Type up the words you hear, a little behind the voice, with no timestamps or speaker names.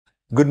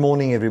Good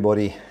morning,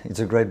 everybody. It's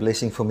a great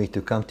blessing for me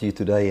to come to you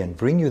today and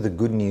bring you the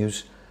good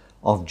news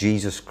of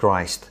Jesus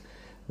Christ,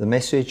 the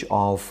message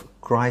of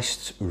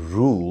Christ's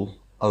rule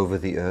over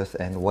the earth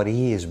and what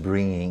He is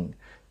bringing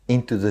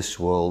into this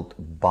world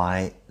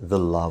by the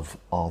love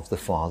of the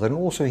Father and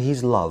also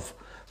His love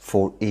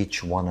for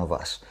each one of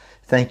us.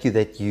 Thank you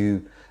that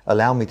you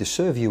allow me to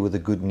serve you with the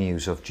good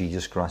news of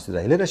Jesus Christ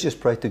today. Let us just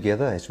pray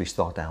together as we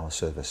start our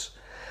service.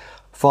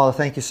 Father,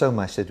 thank you so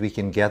much that we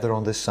can gather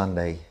on this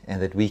Sunday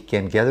and that we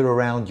can gather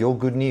around your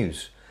good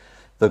news,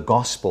 the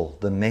gospel,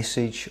 the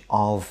message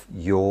of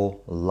your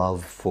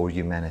love for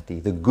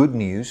humanity, the good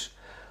news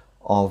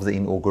of the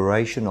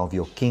inauguration of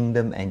your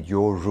kingdom and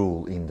your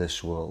rule in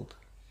this world.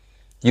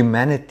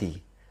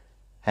 Humanity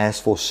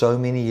has for so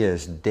many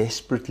years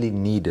desperately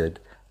needed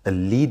a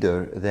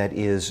leader that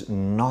is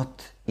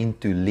not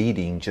into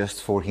leading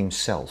just for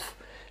himself,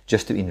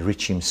 just to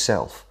enrich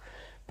himself,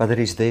 but that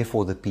is there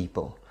for the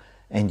people.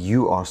 And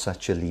you are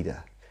such a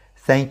leader.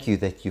 Thank you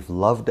that you've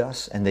loved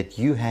us and that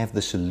you have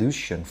the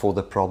solution for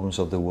the problems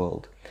of the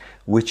world,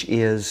 which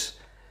is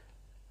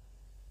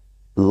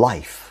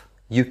life.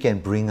 You can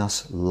bring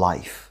us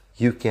life.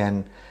 You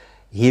can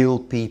heal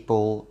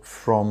people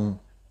from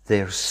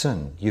their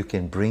sin. You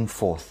can bring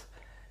forth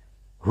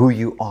who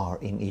you are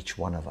in each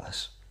one of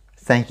us.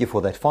 Thank you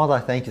for that. Father, I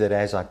thank you that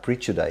as I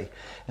preach today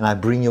and I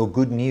bring your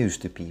good news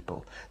to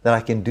people, that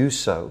I can do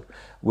so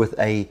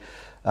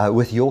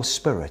with your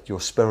spirit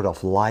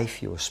of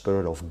life, your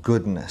spirit of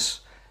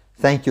goodness.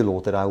 Thank you,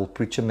 Lord, that I will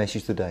preach a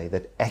message today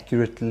that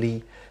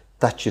accurately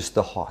touches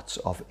the hearts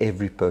of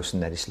every person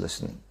that is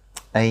listening.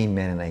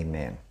 Amen and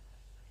amen.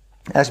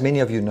 As many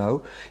of you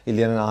know,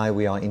 Eliana and I,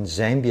 we are in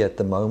Zambia at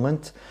the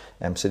moment.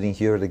 I'm sitting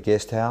here at a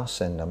guest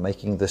house and I'm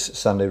making this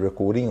Sunday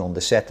recording on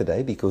the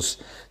Saturday because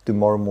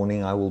tomorrow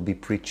morning I will be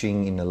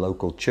preaching in a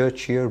local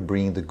church here,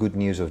 bringing the good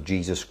news of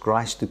Jesus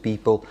Christ to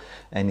people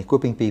and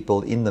equipping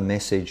people in the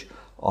message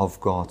of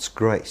God's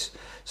grace.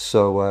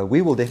 So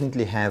we will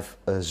definitely have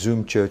a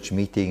Zoom church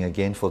meeting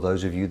again for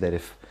those of you that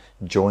have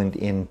joined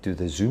into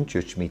the Zoom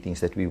church meetings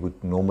that we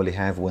would normally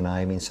have when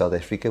I'm in South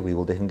Africa. We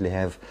will definitely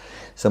have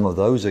some of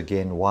those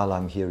again while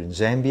I'm here in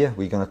Zambia.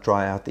 We're going to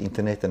try out the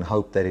internet and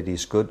hope that it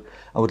is good.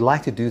 I would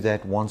like to do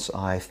that once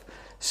I've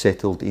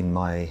settled in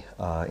my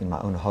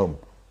own home.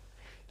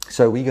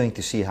 So we're going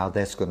to see how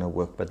that's going to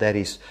work, but that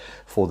is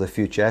for the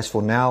future. As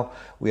for now,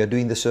 we are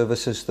doing the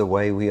services the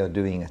way we are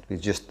doing it. We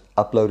just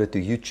upload it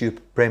to YouTube,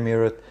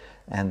 premiere it,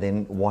 and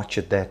then watch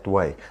it that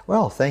way.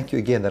 Well, thank you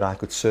again that I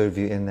could serve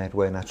you in that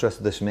way, and I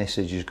trust this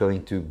message is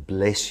going to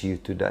bless you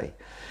today.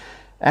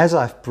 As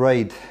I've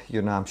prayed,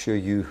 I'm sure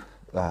you,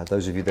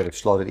 those of you that have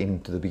slotted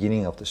into the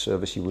beginning of the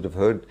service, you would have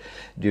heard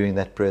during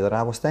that prayer that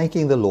I was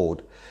thanking the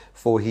Lord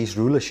for His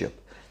rulership,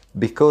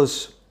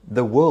 because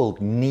the world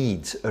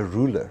needs a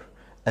ruler,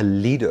 a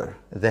leader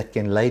that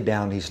can lay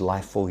down his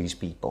life for his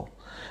people,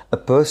 a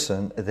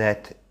person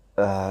that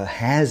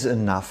has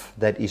enough,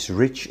 that is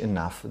rich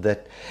enough,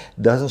 that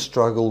doesn't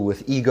struggle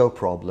with ego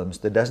problems,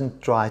 that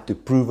doesn't try to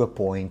prove a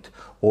point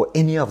or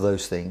any of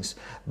those things,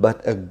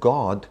 but a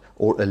God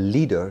or a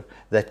leader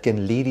that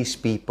can lead his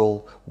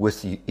people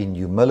in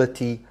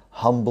humility,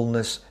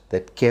 humbleness,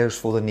 that cares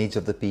for the needs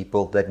of the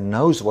people, that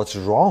knows what's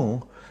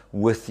wrong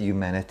with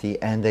humanity,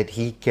 and that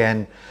he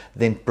can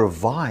then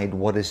provide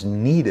what is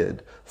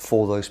needed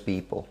for those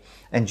people.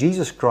 And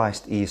Jesus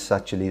Christ is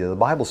such a leader. The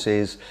Bible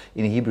says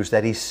in Hebrews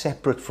that he's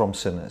separate from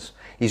sinners.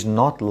 He's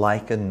not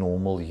like a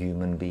normal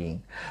human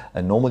being.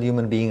 A normal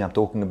human being, I'm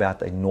talking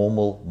about a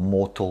normal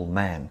mortal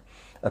man.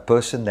 A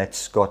person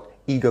that's got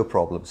ego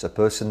problems, a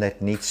person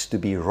that needs to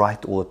be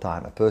right all the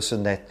time, a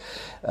person that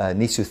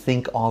needs to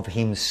think of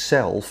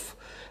himself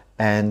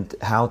and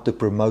how to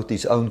promote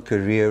his own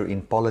career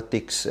in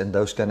politics and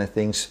those kind of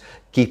things,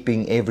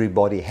 keeping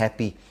everybody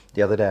happy.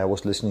 The other day I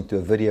was listening to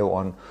a video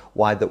on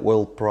why the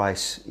oil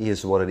price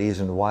is what it is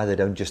and why they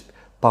don't just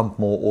pump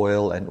more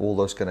oil and all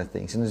those kind of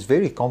things. And it's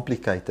very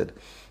complicated.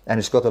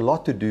 And it's got a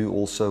lot to do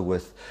also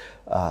with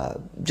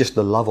just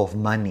the love of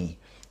money,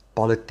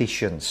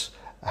 politicians,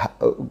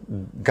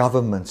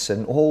 governments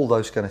and all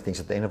those kind of things.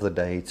 At the end of the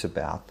day, it's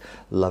about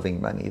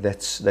loving money.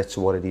 That's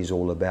what it is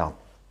all about.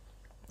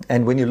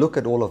 And when you look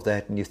at all of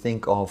that and you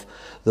think of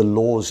the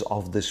laws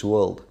of this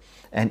world,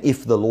 and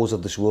if the laws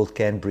of this world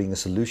can bring a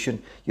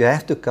solution, you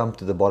have to come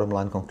to the bottom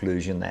line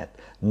conclusion that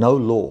no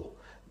law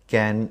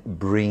can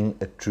bring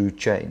a true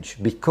change,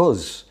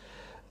 because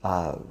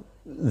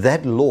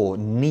that law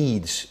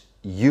needs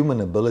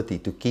human ability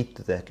to keep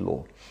to that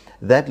law.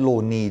 That law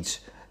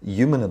needs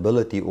human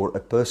ability, or a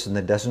person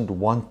that doesn't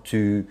want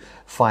to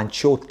find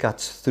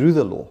shortcuts through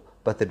the law,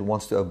 but that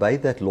wants to obey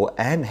that law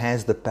and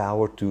has the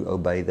power to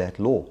obey that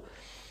law.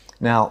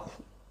 Now,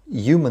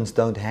 humans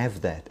don't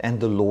have that, and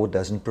the law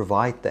doesn't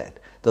provide that.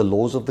 The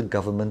laws of the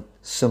government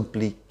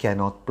simply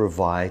cannot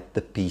provide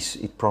the peace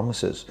it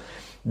promises.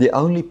 The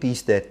only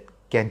peace that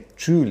can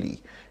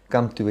truly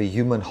come to a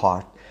human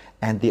heart,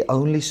 and the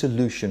only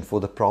solution for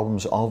the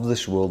problems of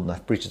this world, and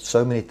I've preached it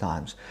so many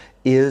times,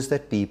 is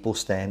that people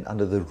stand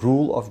under the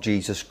rule of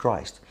Jesus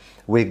Christ,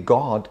 where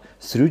God,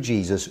 through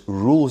Jesus,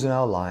 rules in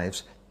our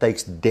lives,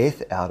 takes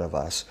death out of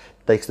us,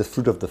 takes the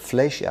fruit of the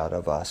flesh out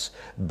of us,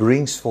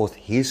 brings forth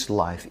His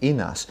life in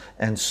us,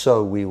 and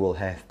so we will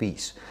have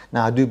peace.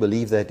 Now, I do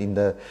believe that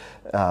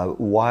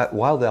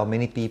while there are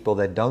many people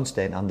that don't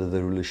stand under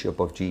the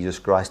rulership of Jesus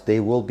Christ,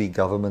 there will be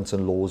governments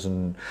and laws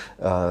and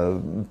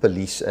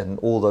police and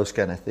all those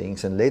kind of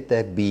things, and let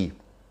that be.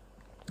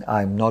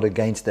 I'm not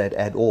against that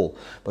at all.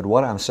 But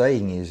what I'm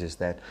saying is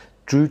that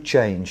true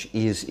change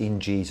is in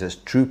Jesus.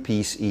 True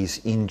peace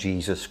is in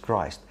Jesus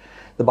Christ.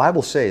 The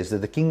Bible says that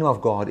the kingdom of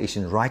God is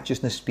in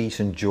righteousness, peace,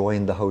 and joy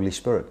in the Holy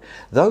Spirit.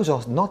 Those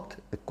are not,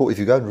 if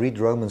you go and read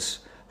Romans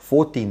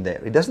 14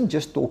 there, it doesn't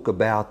just talk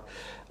about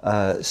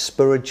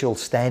spiritual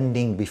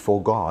standing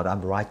before God.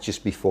 I'm righteous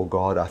before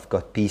God. I've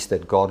got peace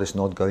that God is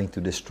not going to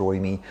destroy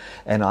me.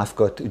 And I've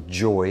got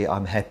joy.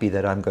 I'm happy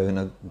that I'm going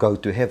to go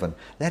to heaven.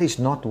 That is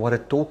not what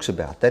it talks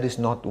about. That is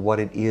not what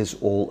it is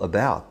all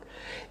about.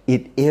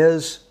 It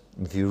is,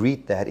 if you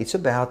read that, it's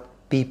about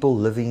people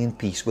living in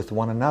peace with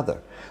one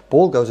another.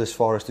 Paul goes as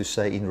far as to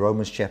say in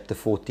Romans chapter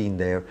 14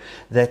 there,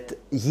 that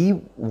he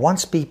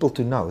wants people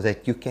to know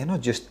that you cannot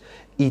just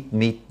eat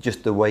meat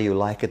just the way you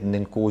like it and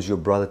then cause your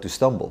brother to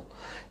stumble.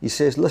 He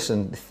says,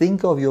 listen,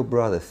 think of your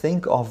brother.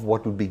 Think of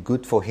what would be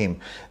good for him.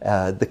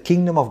 The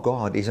kingdom of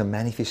God is a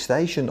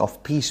manifestation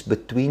of peace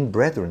between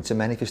brethren. It's a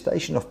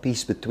manifestation of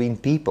peace between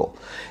people.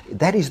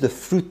 That is the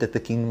fruit that the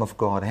kingdom of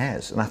God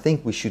has. And I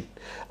think we should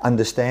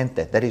understand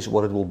that. That is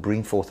what it will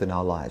bring forth in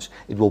our lives.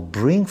 It will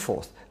bring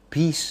forth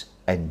peace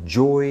and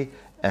joy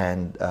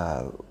and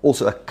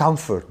also a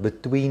comfort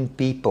between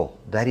people.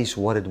 That is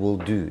what it will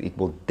do. It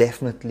will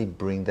definitely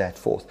bring that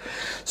forth.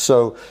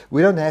 So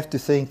we don't have to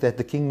think that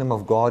the kingdom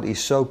of God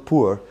is so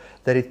poor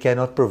that it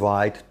cannot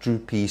provide true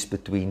peace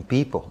between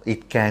people.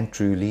 It can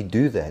truly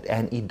do that,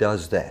 and it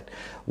does that.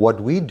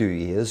 What we do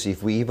is,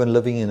 if we're even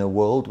living in a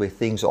world where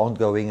things aren't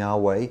going our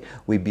way,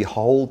 we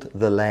behold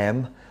the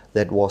Lamb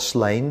that was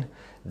slain,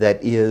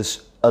 that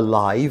is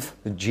alive,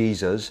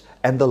 Jesus,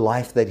 and the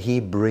life that He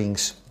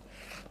brings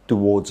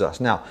towards us.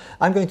 Now,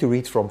 I'm going to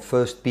read from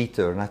 1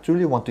 Peter, and I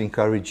truly want to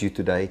encourage you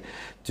today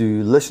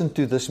to listen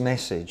to this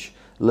message.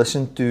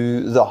 Listen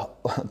to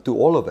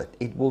all of it.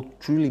 It will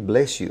truly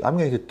bless you. I'm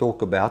going to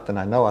talk about, and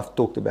I know I've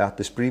talked about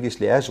this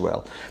previously as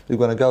well, we're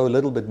going to go a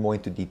little bit more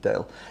into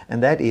detail,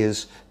 and that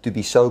is to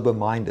be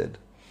sober-minded.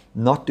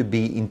 Not to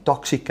be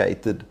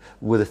intoxicated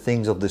with the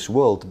things of this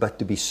world, but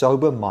to be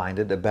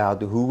sober-minded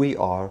about who we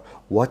are,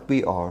 what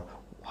we are,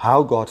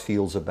 how God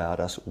feels about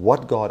us,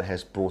 what God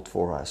has brought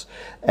for us,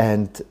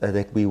 and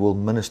that we will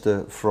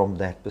minister from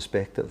that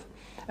perspective.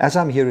 As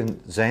I'm here in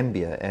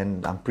Zambia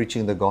and I'm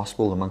preaching the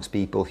gospel amongst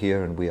people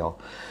here, and we are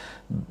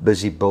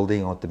busy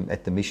building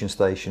at the mission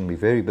station, we're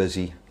very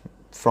busy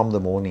from the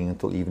morning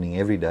until evening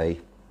every day,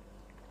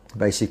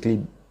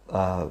 basically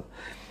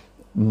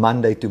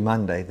Monday to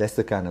Monday. That's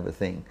the kind of a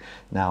thing.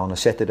 Now on a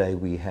Saturday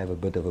we have a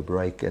bit of a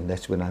break, and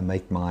that's when I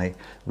make my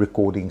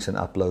recordings and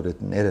upload it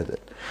and edit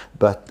it.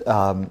 But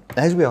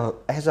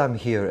as I'm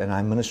here and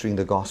I'm ministering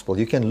the gospel,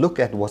 you can look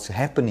at what's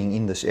happening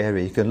in this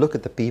area. You can look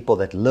at the people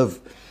that live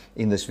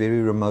in this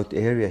very remote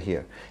area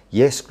here.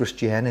 Yes,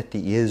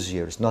 Christianity is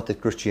here. It's not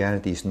that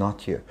Christianity is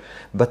not here,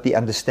 but the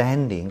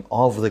understanding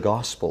of the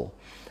gospel,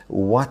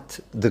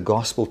 what the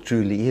gospel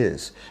truly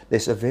is.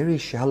 There's a very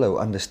shallow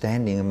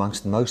understanding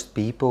amongst most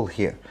people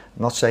here.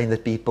 I'm not saying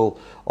that people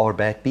are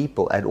bad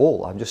people at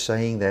all. I'm just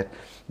saying that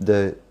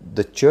the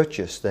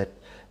churches that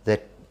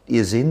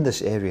is in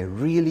this area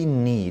really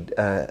need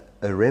a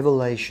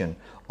revelation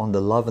on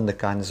the love and the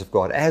kindness of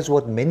God, as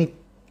what many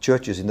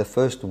churches in the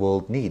first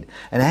world need.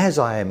 And as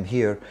I am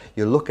here,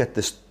 you look at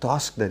this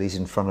task that is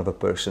in front of a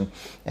person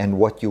and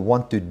what you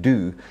want to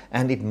do,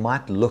 and it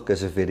might look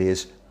as if it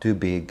is too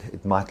big.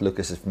 It might look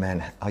as if,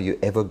 man, are you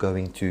ever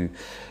going to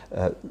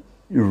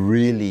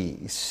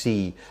really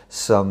see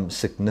some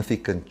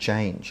significant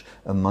change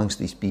amongst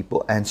these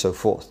people, and so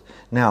forth.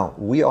 Now,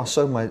 we are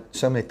so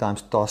many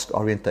times task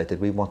orientated.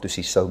 We want to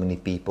see so many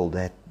people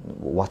that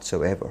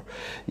whatsoever,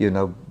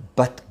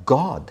 but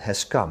God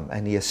has come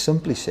and He has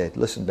simply said,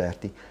 listen,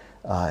 Bertie,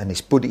 and He's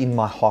put in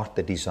my heart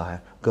the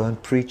desire, go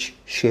and preach,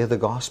 share the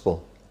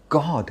gospel.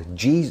 God,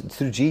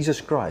 through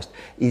Jesus Christ,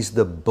 is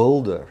the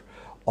builder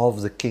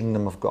of the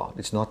kingdom of God.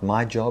 It's not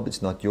my job,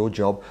 it's not your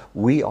job.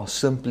 We are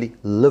simply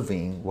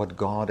living what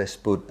God has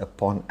put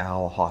upon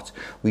our hearts.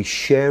 We're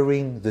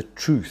sharing the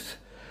truth.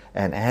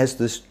 And as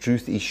this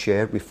truth is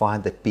shared, we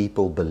find that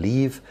people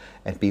believe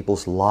and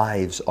people's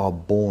lives are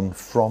born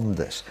from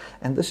this.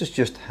 And this is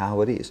just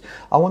how it is.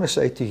 I want to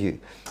say to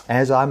you,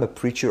 as I'm a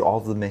preacher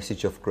of the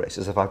message of grace,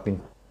 as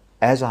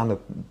I'm a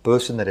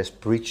person that has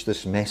preached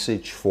this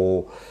message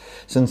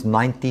since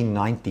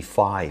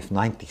 1995,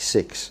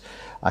 96,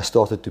 I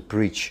started to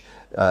preach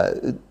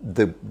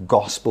the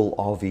gospel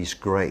of His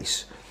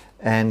grace.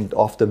 And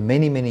after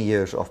many, many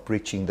years of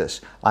preaching this,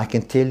 I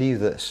can tell you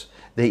this.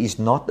 There is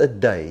not a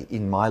day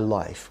in my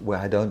life where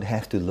I don't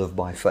have to live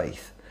by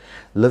faith.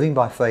 Living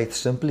by faith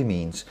simply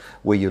means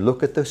where you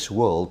look at this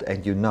world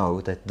and you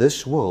know that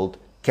this world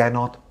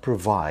cannot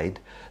provide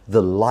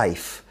the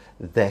life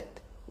that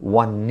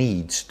one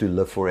needs to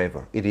live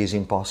forever. It is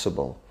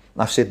impossible.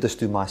 I've said this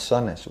to my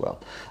son as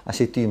well. I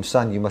said to him,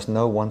 son, you must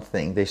know one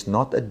thing. There's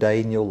not a day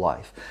in your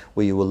life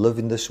where you will live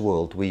in this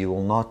world where you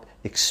will not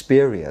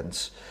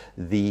experience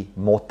the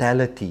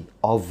mortality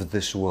of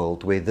this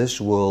world, where this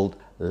world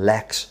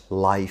lacks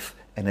life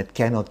and it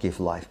cannot give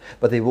life.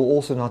 But there will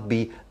also not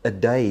be a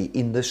day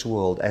in this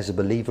world as a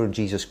believer in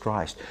Jesus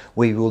Christ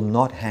where you will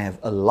not have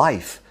a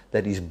life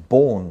that is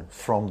born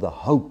from the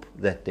hope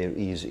that there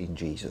is in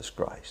Jesus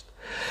Christ.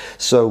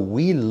 So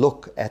we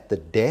look at the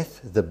death,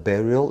 the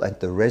burial, and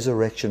the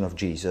resurrection of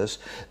Jesus,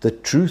 the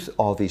truth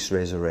of His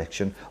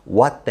resurrection,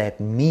 what that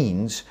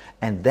means,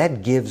 and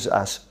that gives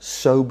us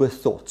sober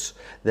thoughts.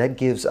 That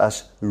gives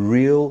us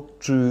real,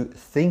 true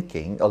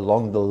thinking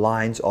along the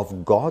lines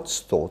of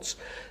God's thoughts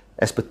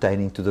as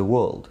pertaining to the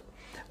world.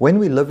 When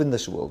we live in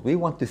this world, we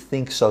want to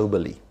think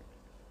soberly.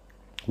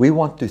 We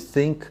want to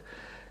think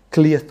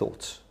clear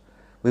thoughts.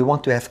 We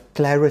want to have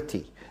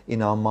clarity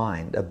in our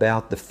mind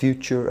about the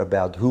future,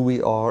 about who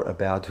we are,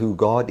 about who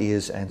God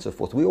is, and so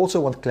forth. We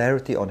also want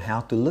clarity on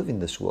how to live in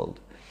this world.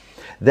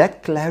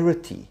 That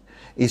clarity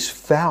is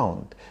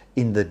found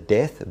in the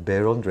death,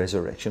 burial, and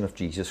resurrection of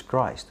Jesus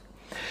Christ.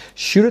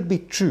 Should it be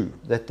true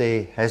that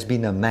there has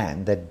been a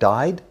man that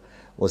died,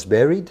 was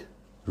buried,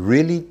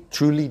 really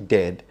truly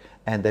dead,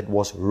 and that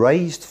was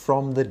raised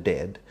from the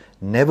dead,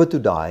 never to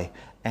die,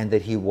 and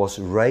that he was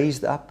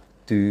raised up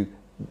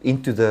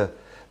into the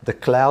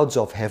clouds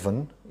of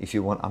heaven, if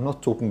you want, I'm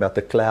not talking about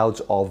the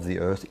clouds of the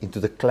earth, into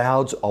the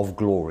clouds of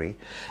glory,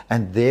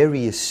 and there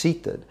he is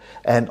seated,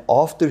 and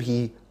after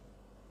he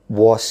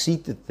was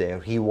seated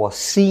there, he was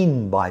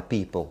seen by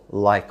people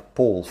like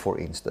Paul, for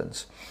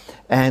instance,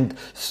 and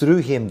through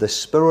him the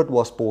Spirit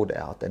was poured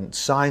out, and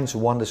signs,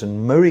 wonders,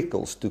 and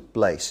miracles took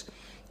place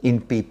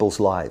in people's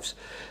lives,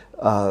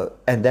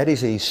 and that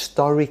is a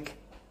historic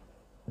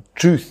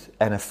truth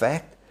and a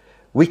fact.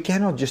 We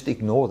cannot just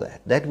ignore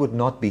that. That would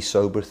not be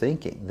sober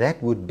thinking. That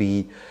would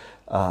be,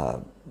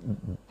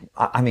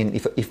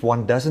 if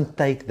one doesn't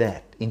take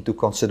that into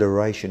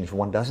consideration, if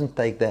one doesn't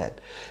take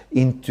that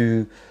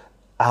into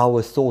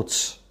our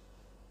thoughts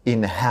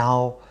in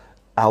how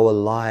our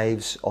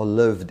lives are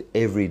lived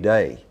every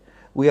day,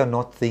 we are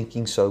not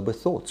thinking sober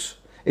thoughts.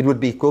 It would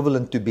be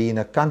equivalent to be in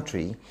a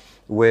country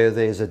where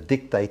there's a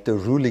dictator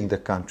ruling the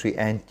country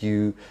and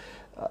you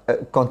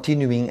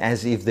continuing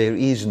as if there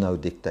is no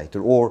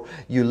dictator, or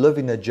you live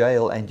in a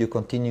jail and you're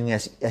continuing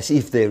as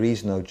if there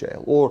is no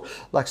jail, or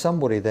like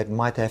somebody that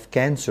might have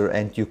cancer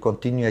and you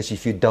continue as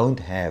if you don't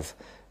have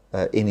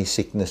any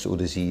sickness or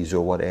disease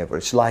or whatever.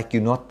 It's like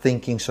you're not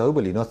thinking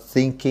soberly, not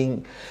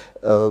thinking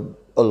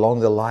along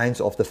the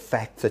lines of the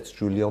fact that's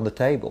truly on the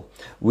table.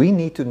 We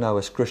need to know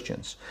as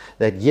Christians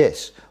that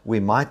yes, we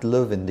might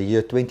live in the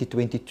year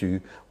 2022,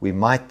 we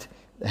might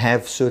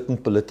have certain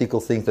political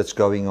things that's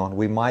going on.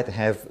 We might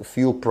have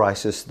fuel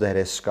prices that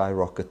has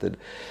skyrocketed.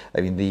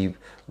 I mean,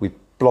 we're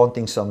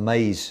planting some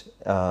maize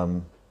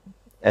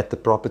at the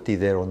property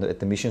there at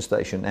the mission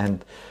station,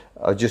 and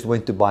I just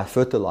went to buy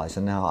fertilizer.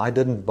 Now, I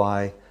didn't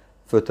buy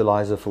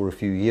fertilizer for a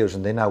few years,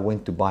 and then I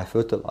went to buy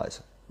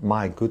fertilizer.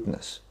 My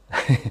goodness,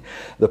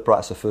 the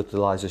price of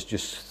fertilizer is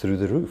just through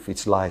the roof.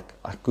 It's like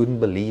I couldn't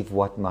believe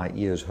what my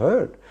ears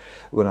heard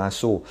when I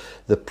saw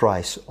the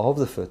price of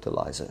the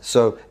fertilizer.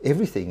 So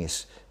everything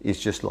is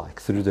just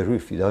like through the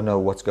roof. You don't know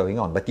what's going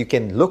on. But you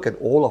can look at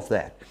all of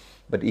that.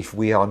 But if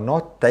we are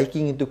not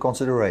taking into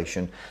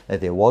consideration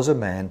that there was a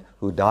man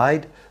who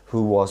died,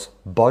 who was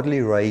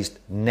bodily raised,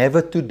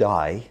 never to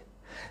die,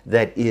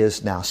 that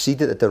is now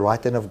seated at the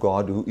right hand of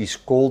God, who is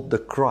called the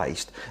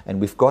Christ,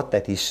 and we've got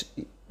that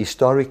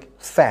historic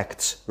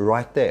facts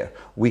right there.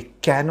 We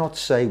cannot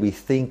say we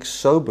think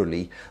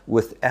soberly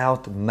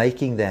without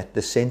making that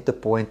the center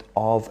point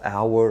of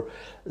our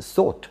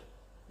thought.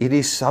 It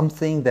is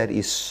something that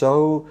is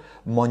so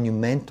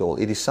monumental,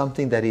 it is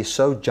something that is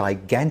so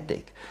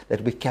gigantic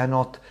that we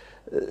cannot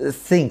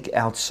think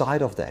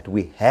outside of that.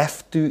 We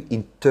have to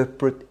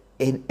interpret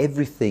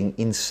everything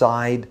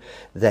inside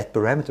that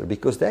parameter,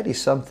 because that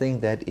is something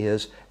that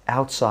is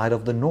outside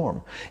of the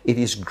norm. It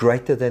is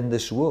greater than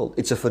this world.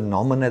 It's a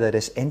phenomena that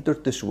has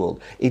entered this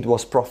world. It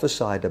was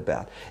prophesied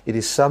about. It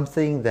is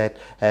something that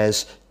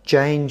has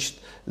changed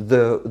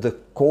the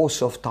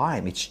course of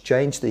time. It's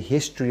changed the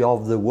history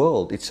of the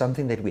world. It's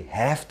something that we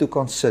have to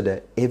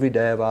consider every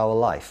day of our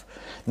life.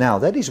 Now,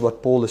 that is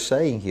what Paul is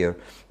saying here,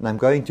 and I'm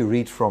going to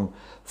read from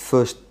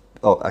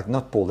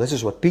not Paul, this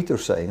is what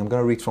Peter's saying. I'm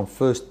going to read from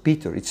 1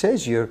 Peter. It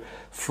says here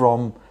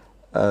from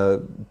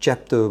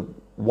chapter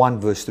 1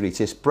 verse 3, it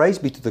says, "Praise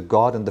be to the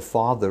God and the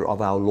Father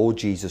of our Lord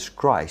Jesus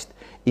Christ.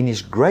 In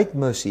His great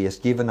mercy He has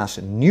given us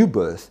a new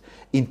birth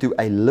into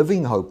a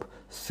living hope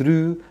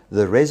through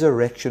the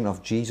resurrection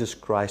of Jesus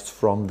Christ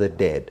from the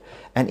dead,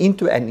 and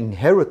into an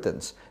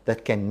inheritance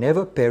that can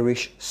never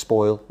perish,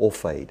 spoil, or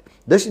fade.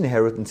 This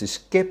inheritance is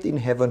kept in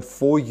heaven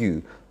for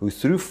you, who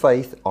through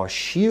faith are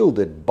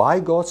shielded by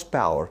God's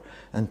power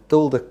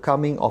until the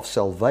coming of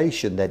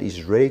salvation that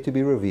is ready to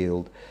be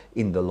revealed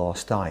in the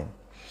last time."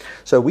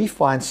 So we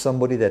find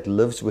somebody that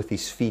lives with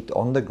his feet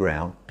on the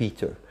ground,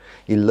 Peter.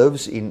 He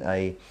lives in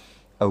a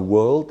a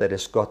world that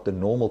has got the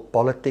normal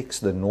politics,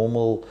 the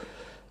normal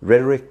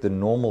rhetoric, the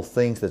normal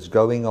things that's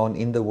going on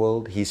in the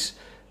world. He's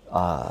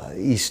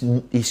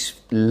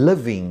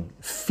living,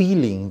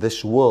 feeling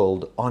this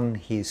world on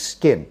his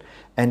skin.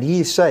 And he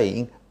is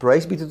saying,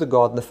 praise be to the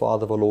God and the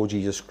Father of our Lord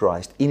Jesus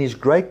Christ. In his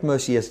great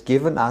mercy, he has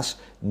given us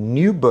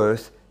new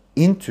birth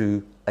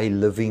into a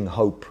living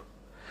hope.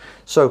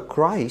 So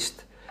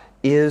Christ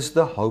is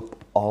the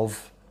hope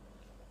of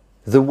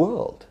the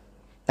world.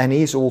 And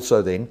he is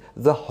also then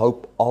the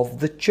hope of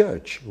the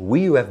church.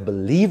 We who have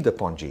believed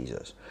upon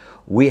Jesus,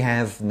 we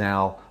have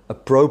now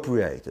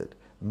appropriated,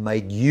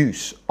 made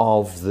use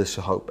of this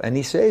hope. And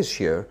he says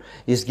here,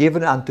 he's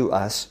given unto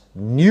us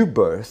new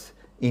birth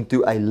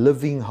into a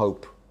living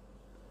hope.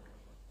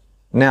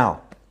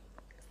 Now,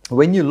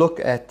 when you look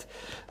at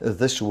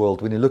this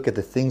world, when you look at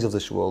the things of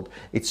this world,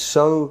 it's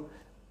so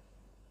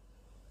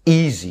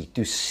easy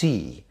to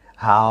see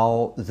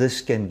how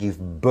this can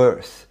give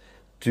birth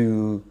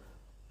to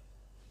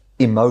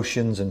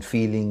emotions and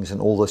feelings and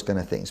all those kind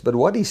of things. But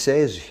what he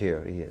says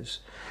here is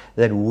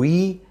that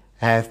we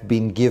have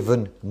been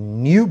given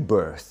new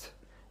birth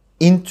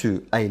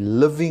into a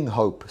living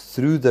hope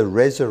through the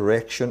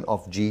resurrection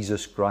of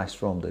Jesus Christ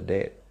from the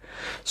dead.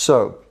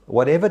 So,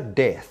 whatever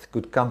death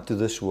could come to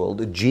this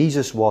world,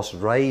 Jesus was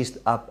raised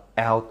up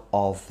out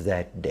of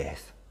that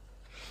death.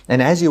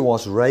 And as he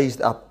was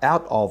raised up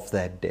out of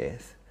that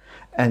death,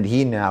 and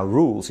he now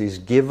rules, he's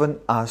given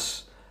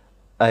us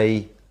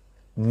a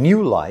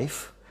new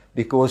life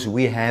because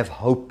we have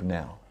hope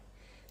now.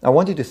 I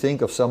want you to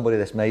think of somebody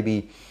that's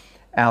maybe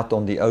out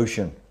on the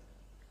ocean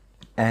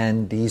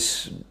and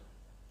he's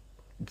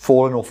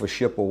fallen off a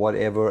ship or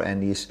whatever,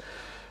 and he's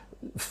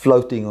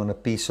floating on a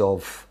piece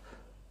of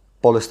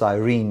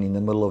polystyrene in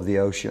the middle of the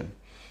ocean,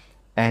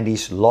 and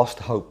he's lost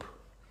hope.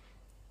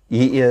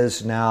 He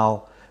is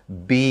now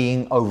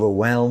being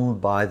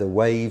overwhelmed by the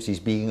waves. He's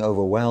being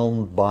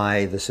overwhelmed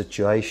by the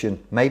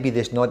situation. Maybe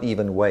there's not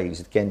even waves.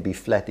 It can be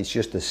flat. It's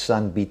just the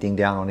sun beating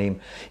down on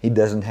him. He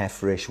doesn't have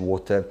fresh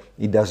water.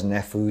 He doesn't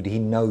have food. He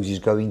knows he's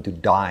going to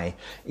die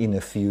in a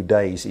few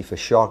days. If a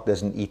shark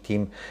doesn't eat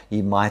him,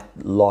 he might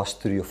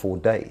last 3 or 4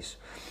 days.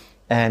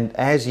 And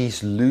as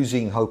he's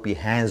losing hope, he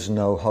has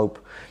no hope.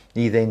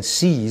 He then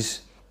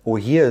sees or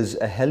hears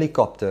a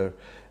helicopter,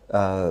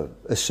 a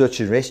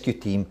search and rescue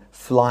team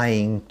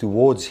flying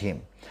towards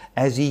him.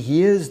 As he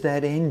hears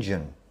that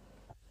engine,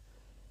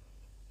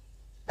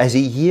 as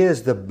he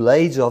hears the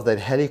blades of that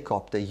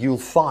helicopter, you'll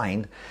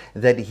find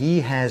that he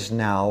has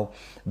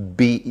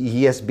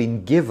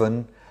been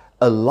given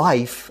a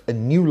life, a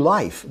new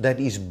life that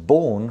is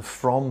born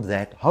from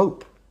that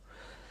hope.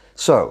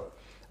 So,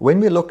 when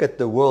we look at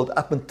the world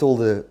up until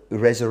the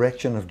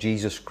resurrection of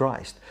Jesus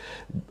Christ,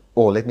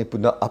 or let me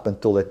put up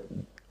until that,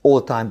 all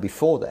the time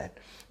before that,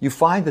 you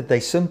find that they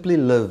simply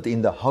lived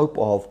in the hope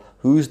of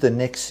who's the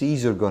next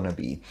Caesar going to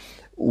be?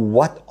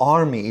 What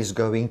army is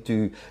going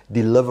to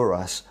deliver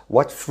us?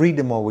 What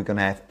freedom are we going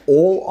to have?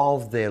 All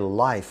of their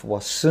life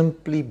was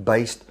simply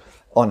based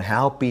on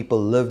how people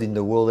lived in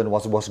the world and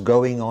what was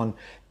going on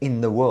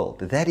in the world.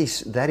 That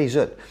is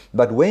it.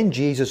 But when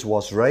Jesus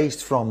was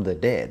raised from the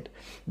dead,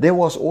 there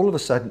was all of a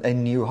sudden a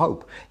new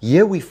hope.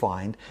 Here we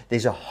find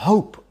there's a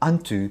hope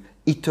unto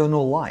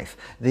eternal life.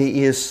 There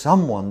is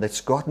someone that's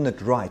gotten it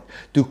right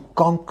to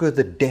conquer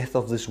the death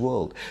of this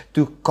world,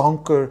 to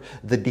conquer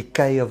the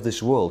decay of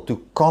this world, to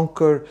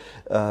conquer,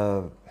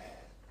 in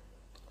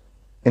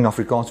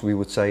Afrikaans we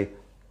would say,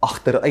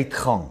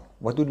 achteruitgang.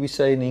 What would we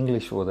say in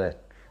English for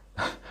that?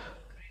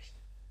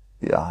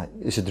 Yeah,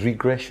 is it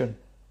regression?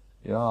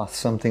 Yeah,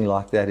 something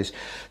like that. Is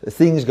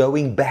things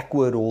going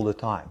backward all the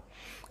time.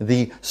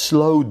 The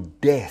slow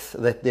death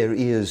that there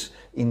is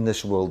in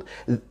this world.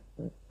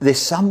 There's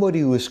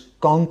somebody who has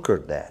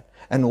conquered that.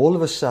 And all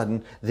of a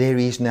sudden, there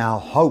is now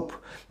hope.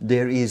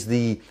 There is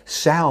the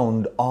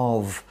sound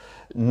of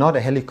not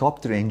a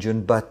helicopter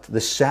engine, but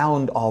the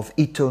sound of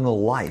eternal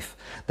life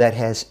that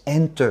has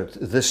entered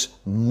this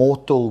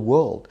mortal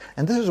world.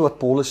 And this is what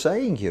Paul is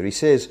saying here. He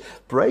says,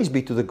 praise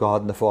be to the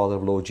God and the Father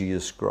of Lord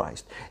Jesus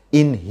Christ.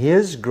 In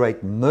His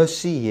great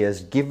mercy, He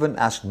has given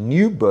us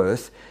new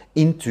birth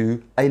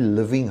into a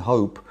living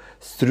hope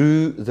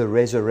through the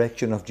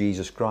resurrection of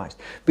Jesus Christ.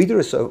 Peter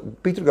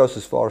goes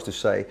as far as to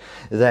say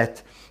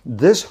that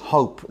this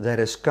hope that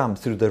has come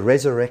through the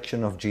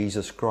resurrection of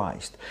Jesus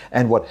Christ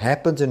and what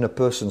happens in a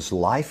person's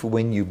life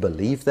when you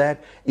believe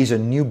that is a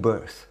new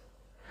birth.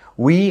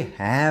 We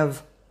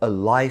have a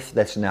life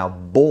that's now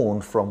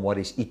born from what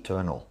is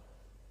eternal.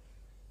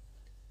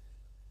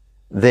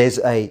 There's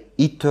an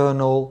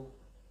eternal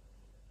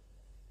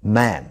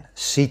man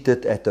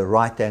seated at the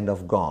right hand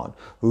of God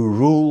who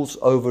rules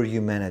over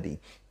humanity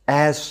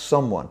as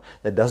someone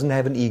that doesn't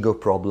have an ego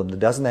problem, that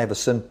doesn't have a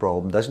sin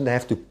problem, doesn't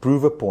have to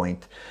prove a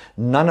point,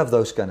 none of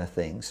those kind of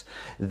things,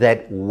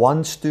 that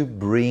wants to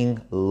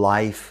bring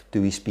life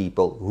to His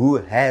people, who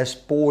has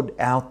poured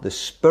out the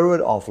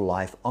Spirit of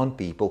life on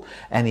people,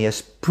 and He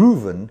has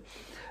proven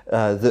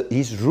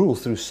His rule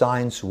through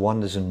signs,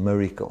 wonders and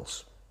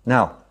miracles.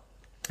 Now,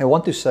 I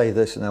want to say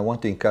this, and I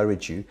want to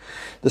encourage you.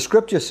 The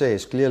scripture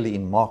says clearly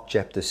in Mark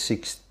chapter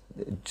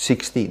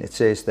 16, it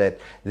says that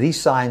these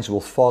signs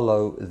will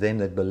follow them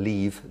that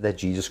believe that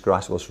Jesus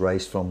Christ was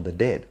raised from the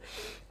dead.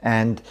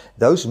 And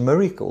those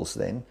miracles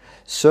then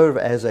serve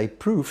as a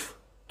proof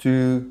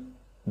to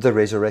the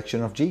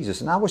resurrection of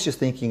Jesus. And I was just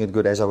thinking it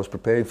good as I was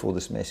preparing for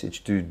this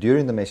message to,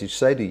 during the message,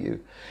 say to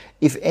you,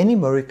 if any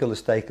miracle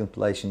has taken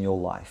place in your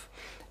life,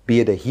 be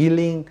it a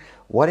healing,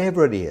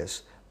 whatever it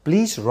is,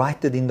 please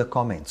write it in the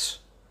comments.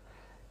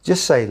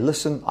 Just say,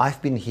 listen,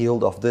 I've been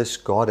healed of this.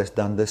 God has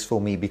done this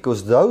for me.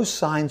 Because those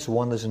signs,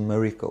 wonders, and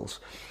miracles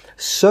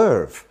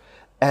serve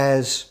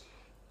as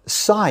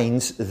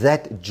signs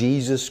that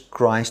Jesus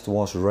Christ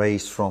was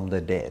raised from the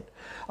dead.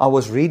 I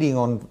was reading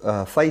on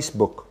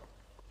Facebook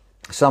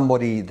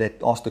somebody that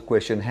asked the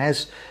question,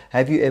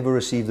 have you ever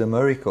received a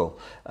miracle?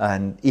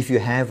 And if you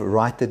have,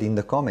 write it in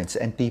the comments.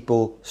 And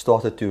people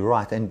started to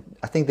write. And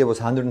I think there was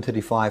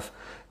 135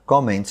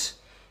 comments.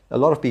 A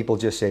lot of people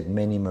just said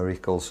many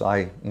miracles.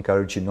 I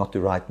encourage you not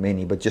to write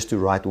many, but just to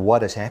write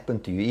what has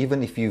happened to you.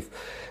 Even if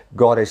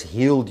God has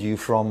healed you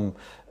from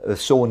a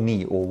sore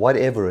knee or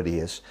whatever it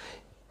is.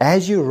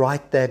 As you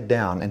write that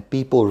down and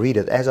people read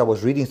it, as I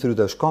was reading through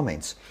those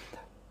comments,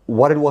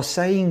 what it was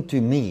saying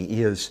to me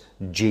is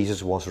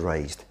Jesus was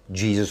raised.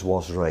 Jesus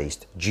was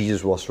raised.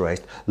 Jesus was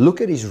raised.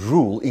 Look at His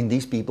rule in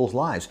these people's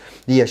lives.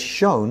 He has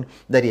shown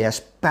that He has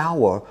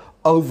power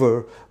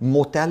over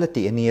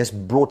mortality, and He has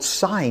brought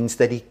signs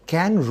that He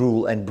can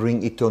rule and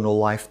bring eternal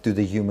life to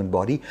the human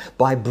body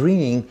by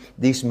bringing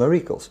these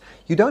miracles.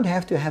 You don't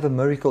have to have a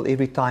miracle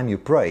every time you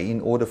pray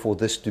in order for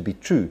this to be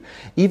true.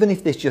 Even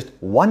if there's just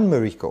one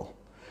miracle,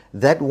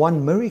 that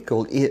one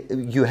miracle,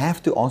 you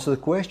have to answer the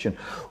question,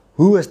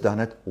 who has done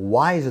it?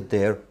 Why is it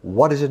there?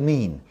 What does it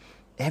mean?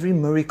 Every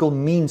miracle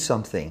means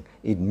something.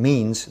 It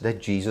means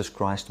that Jesus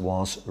Christ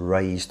was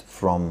raised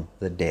from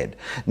the dead.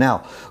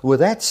 Now, with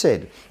that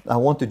said, I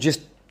want to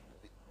just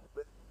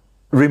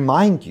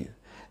remind you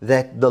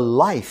that the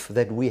life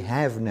that we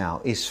have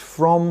now is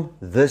from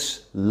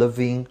this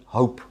living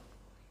hope.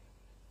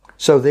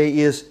 So there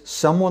is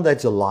someone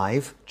that's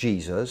alive,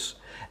 Jesus,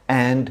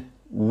 and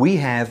we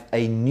have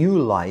a new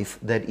life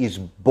that is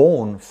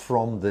born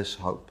from this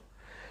hope.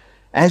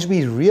 As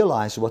we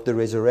realize what the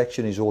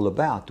resurrection is all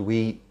about,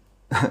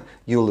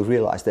 you'll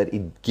realize that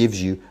it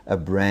gives you a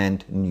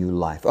brand new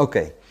life.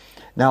 Okay,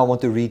 now I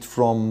want to read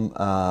from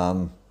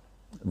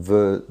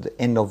the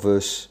end of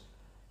verse,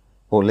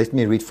 or let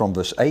me read from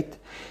verse 8.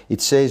 It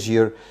says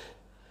here,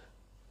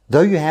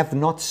 though you have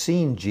not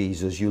seen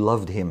Jesus, you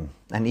loved Him.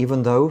 And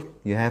even though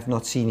you have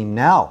not seen Him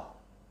now,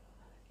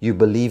 you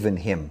believe in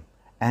Him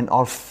and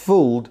are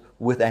filled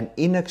with an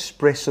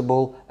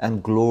inexpressible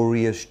and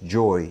glorious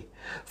joy.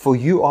 For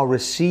you are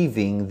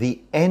receiving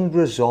the end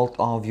result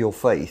of your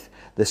faith,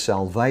 the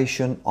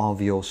salvation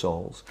of your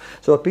souls.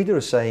 So what Peter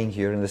is saying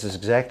here, and this is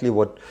exactly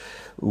what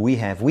we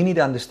have, we need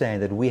to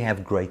understand that we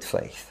have great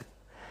faith.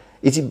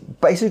 It's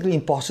basically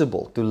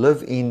impossible to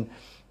live in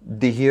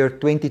the year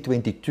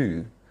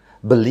 2022,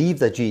 believe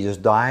that Jesus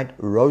died,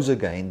 rose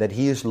again, that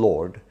He is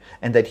Lord,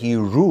 and that He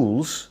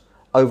rules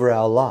over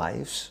our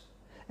lives,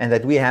 and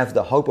that we have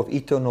the hope of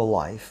eternal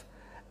life,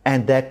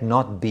 and that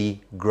not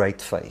be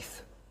great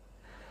faith.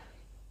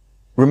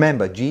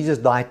 Remember, Jesus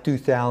died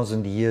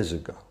 2,000 years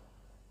ago.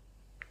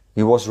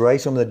 He was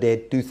raised from the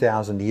dead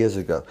 2,000 years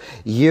ago.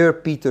 Here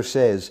Peter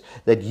says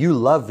that you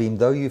love Him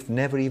though you've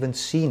never even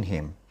seen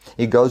Him.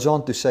 He goes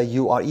on to say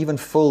you are even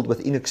filled with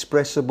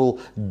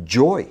inexpressible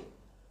joy.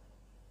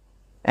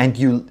 And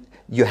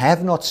you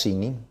have not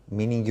seen Him,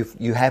 meaning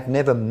you have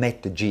never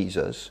met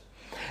Jesus.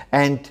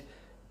 And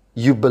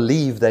you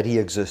believe that He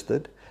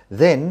existed.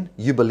 Then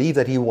you believe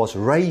that He was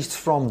raised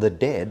from the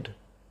dead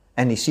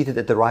and He's seated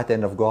at the right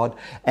hand of God,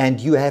 and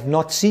you have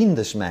not seen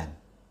this man,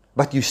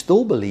 but you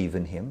still believe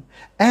in Him,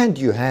 and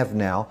you have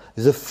now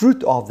the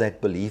fruit of that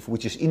belief,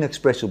 which is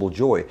inexpressible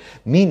joy,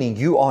 meaning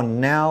you are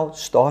now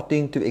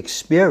starting to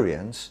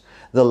experience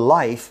the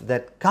life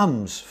that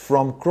comes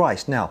from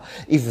Christ. Now,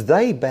 if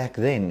they back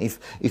then, if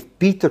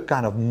Peter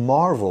kind of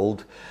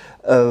marveled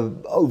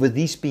over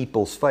these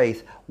people's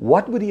faith,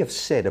 what would he have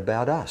said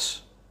about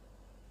us?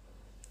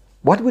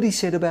 What would he have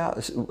said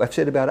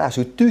about us,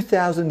 who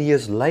 2,000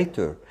 years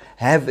later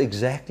have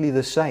exactly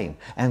the same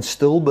and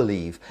still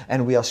believe,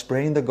 and we are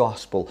spreading the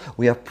gospel,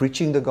 we are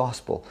preaching the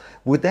gospel?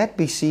 Would that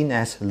be seen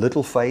as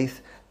little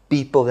faith,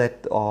 people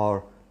that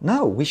are...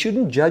 No, we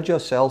shouldn't judge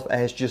ourselves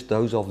as just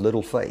those of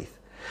little faith.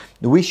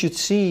 We should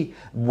see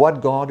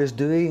what God is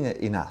doing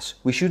in us.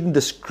 We shouldn't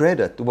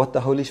discredit what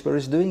the Holy Spirit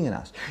is doing in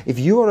us. If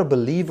you are a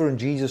believer in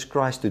Jesus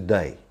Christ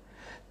today,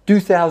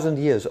 2,000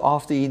 years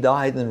after He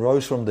died and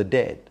rose from the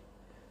dead,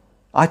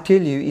 I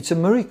tell you, it's a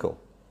miracle.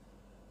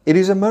 It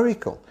is a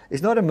miracle.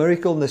 It's not a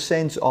miracle in the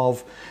sense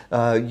of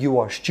you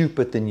are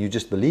stupid and you're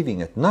just believing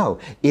it. No,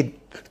 it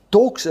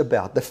talks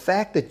about the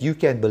fact that you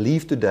can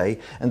believe today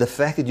and the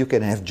fact that you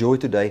can have joy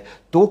today,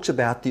 talks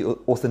about the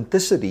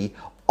authenticity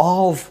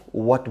of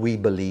what we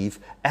believe,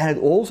 and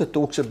it also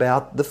talks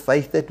about the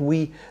faith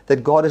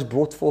that God has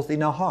brought forth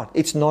in our heart.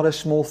 It's not a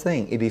small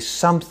thing. It is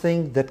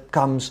something that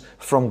comes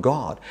from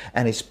God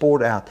and is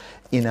poured out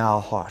in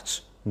our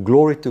hearts.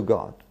 Glory to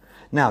God.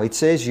 Now it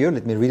says here,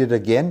 let me read it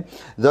again.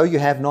 Though you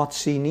have not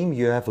seen him,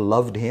 you have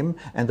loved him,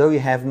 and though you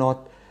have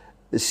not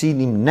seen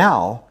him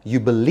now, you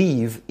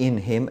believe in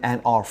him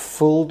and are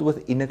filled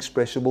with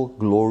inexpressible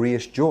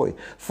glorious joy.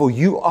 For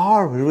you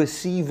are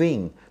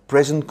receiving,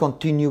 present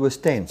continuous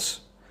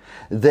tense,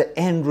 the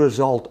end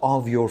result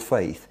of your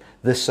faith,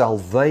 the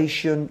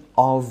salvation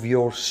of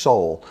your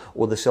soul,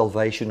 or the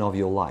salvation of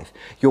your life.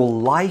 Your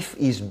life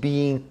is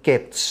being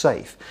kept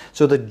safe.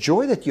 So the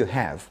joy that you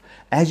have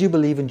as you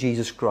believe in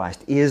Jesus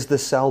Christ is the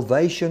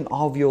salvation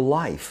of your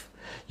life.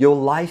 Your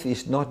life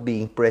is not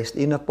being pressed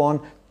in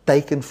upon,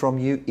 taken from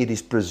you. It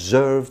is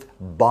preserved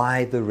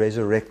by the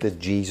resurrected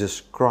Jesus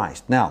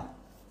Christ. Now,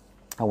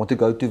 I want to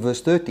go to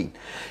verse 13.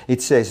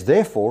 It says,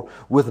 therefore,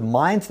 with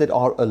minds that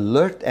are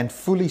alert and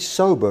fully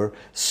sober,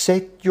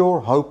 set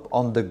your hope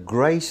on the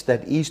grace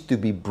that is to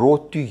be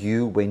brought to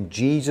you when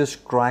Jesus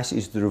Christ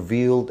is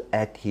revealed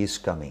at his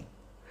coming.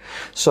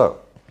 So,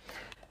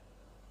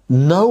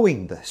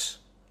 knowing this,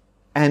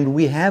 and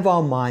we have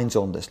our minds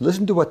on this.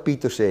 Listen to what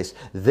Peter says.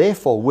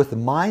 Therefore, with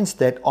minds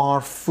that are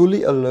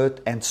fully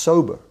alert and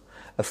sober.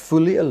 A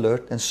fully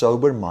alert and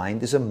sober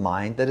mind is a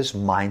mind that is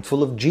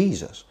mindful of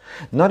Jesus.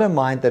 Not a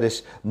mind that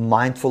is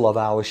mindful of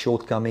our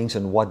shortcomings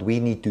and what we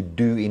need to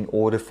do in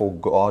order for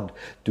God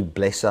to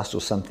bless us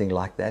or something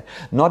like that.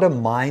 Not a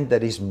mind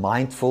that is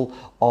mindful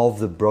of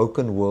the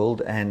broken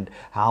world and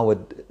how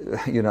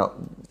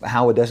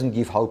it doesn't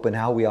give hope and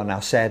how we are now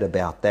sad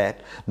about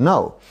that.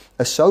 No,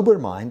 a sober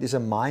mind is a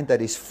mind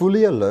that is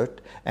fully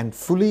alert and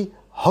fully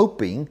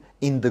hoping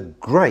in the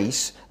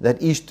grace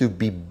that is to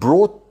be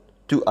brought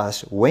to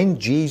us when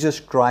Jesus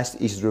Christ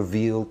is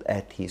revealed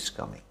at his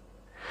coming.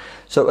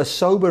 So a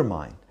sober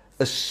mind,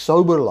 a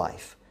sober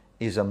life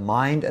is a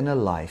mind and a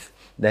life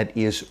that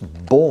is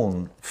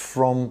born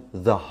from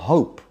the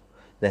hope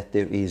that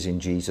there is in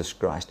Jesus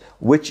Christ,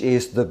 which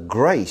is the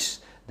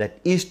grace that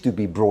is to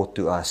be brought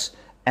to us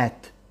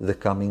at the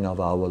coming of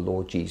our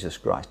Lord Jesus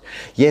Christ.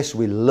 Yes,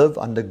 we live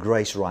under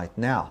grace right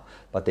now,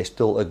 but there's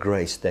still a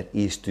grace that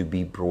is to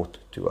be brought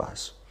to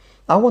us.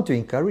 I want to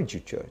encourage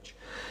you, church.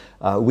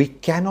 We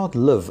cannot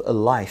live a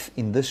life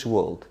in this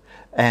world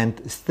and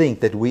think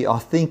that we are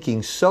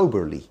thinking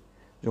soberly.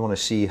 You want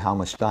to see how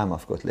much time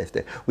I've got left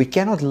there. We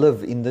cannot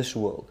live in this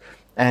world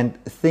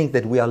and think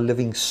that we are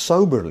living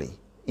soberly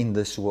in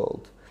this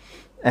world.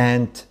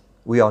 And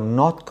we are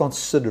not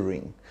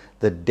considering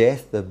the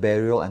death, the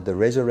burial, and the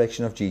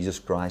resurrection of Jesus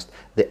Christ,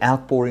 the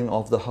outpouring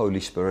of the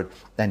Holy Spirit,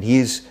 and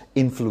his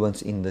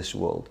influence in this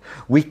world.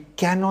 We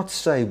cannot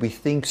say we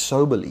think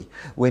soberly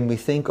when we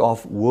think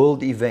of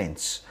world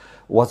events,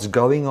 what's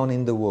going on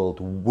in the world,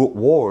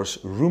 wars,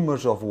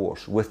 rumors of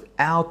wars,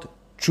 without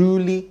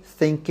truly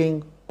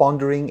thinking,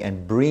 pondering,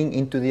 and bringing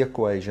into the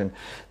equation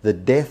the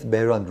death,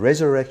 burial, and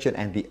resurrection,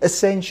 and the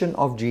ascension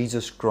of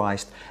Jesus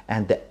Christ,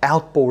 and the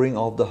outpouring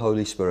of the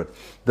Holy Spirit.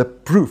 The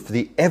proof,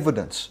 the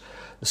evidence,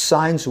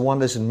 signs,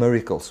 wonders, and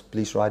miracles.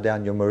 Please write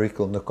down your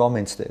miracle in the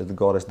comments there that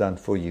God has done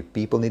for you.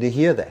 People need to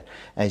hear that.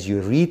 As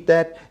you read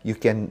that, you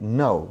can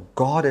know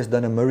God has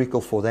done a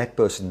miracle for that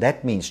person.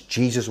 That means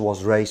Jesus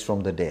was raised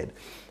from the dead.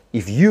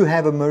 If you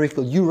have a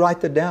miracle, you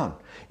write it down.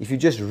 If you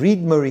just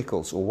read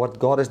miracles or what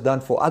God has done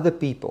for other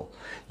people,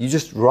 you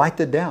just write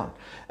it down.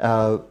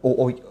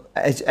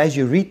 As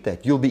you read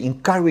that, you'll be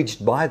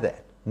encouraged by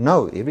that.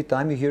 No, every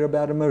time you hear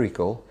about a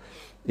miracle,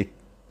 it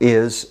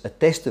is a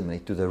testimony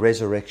to the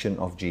resurrection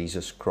of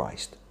Jesus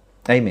Christ.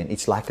 Amen.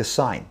 It's like a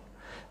sign.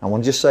 I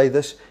want to just say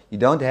this. You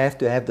don't have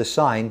to have the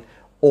sign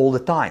all the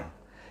time.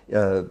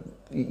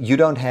 You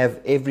don't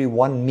have every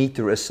 1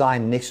 meter a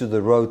sign next to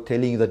the road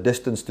telling you the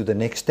distance to the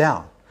next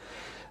town.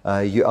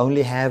 You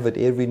only have it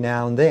every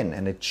now and then,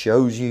 and it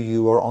shows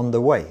you are on the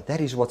way. That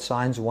is what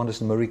signs,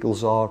 wonders, and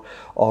miracles are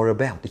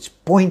about. It's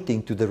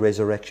pointing to the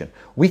resurrection.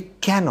 We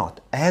cannot,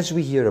 as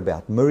we hear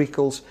about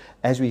miracles,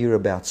 as we hear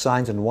about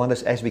signs and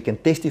wonders, as we can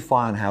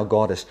testify on how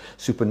God has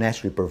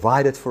supernaturally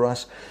provided for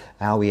us,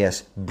 how he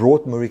has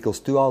brought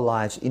miracles to our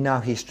lives, in our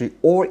history,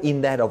 or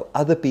in that of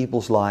other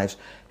people's lives,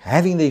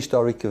 having the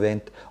historic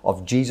event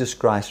of Jesus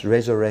Christ's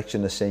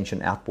resurrection,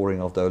 ascension,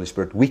 outpouring of the Holy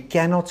Spirit. We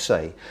cannot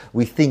say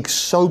we think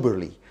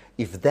soberly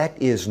if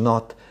that is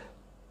not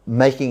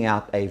making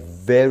out a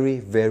very,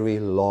 very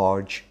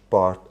large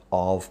part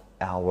of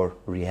our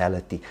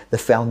reality, the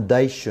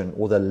foundation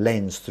or the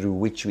lens through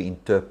which we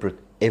interpret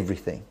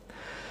everything.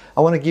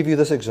 I want to give you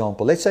this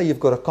example. Let's say you've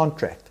got a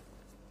contract,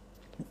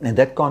 and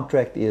that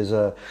contract is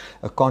a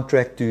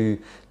contract to,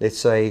 let's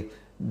say,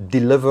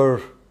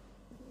 deliver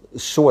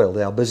soil.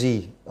 They are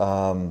busy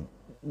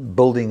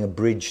building a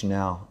bridge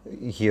now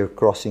here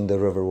crossing the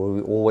river, where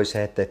we always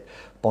had that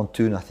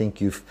pontoon. I think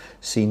you've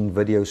seen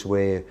videos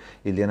where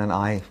Elena and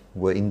I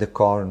were in the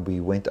car and we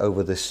went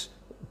over this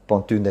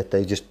pontoon that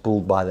they just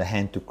pulled by the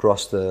hand to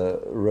cross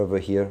the river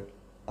here.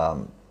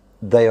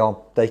 They are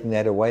taking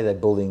that away. They're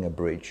building a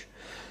bridge.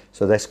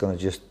 So that's going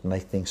to just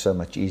make things so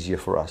much easier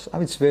for us. I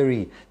mean, it's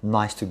very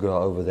nice to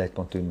go over that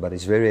pontoon, but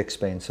it's very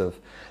expensive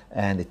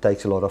and it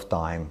takes a lot of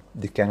time.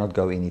 You cannot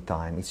go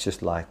anytime. It's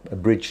just like a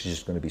bridge is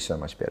just going to be so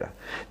much better.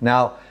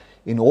 Now,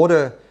 in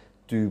order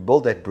to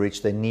build that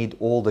bridge, they need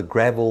all the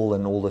gravel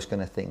and all those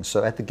kind of things.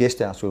 So at the guest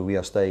house where we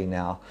are staying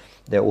now,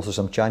 there are also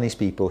some Chinese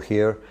people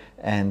here,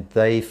 and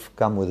they've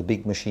come with the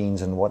big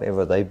machines and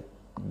whatever.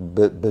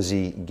 They're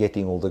busy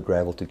getting all the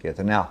gravel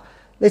together. Now,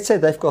 let's say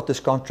they've got this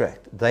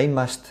contract. They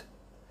must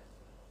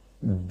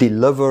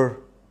deliver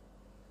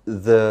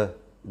the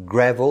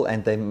gravel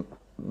and they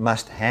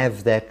must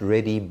have that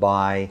ready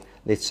by,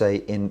 let's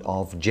say, end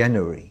of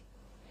January.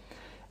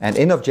 And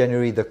end of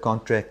January, the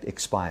contract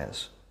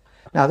expires.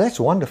 Now, that's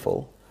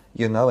wonderful,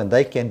 you know, and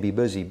they can be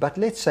busy. But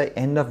let's say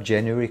end of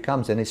January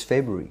comes and it's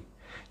February.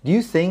 Do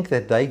you think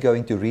that they're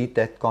going to read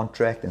that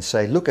contract and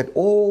say, look at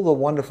all the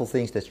wonderful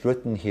things that's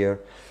written here.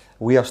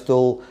 We are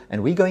still,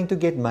 and we're going to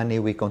get money.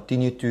 We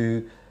continue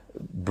to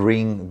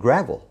bring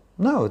gravel.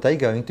 No, they're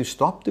going to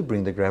stop to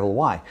bring the gravel.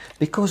 Why?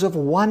 Because of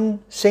one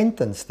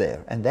sentence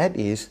there, and that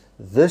is,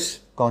 this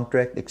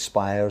contract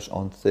expires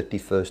on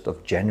 31st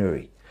of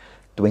January,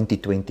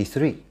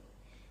 2023.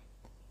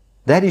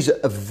 That is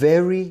a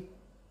very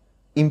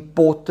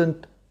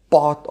important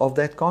part of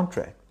that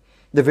contract.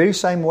 The very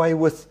same way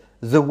with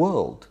the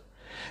world.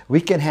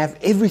 We can have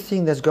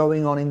everything that's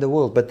going on in the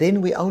world, but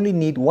then we only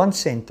need one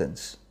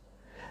sentence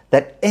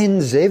that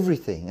ends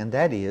everything, and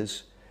that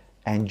is,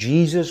 and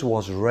Jesus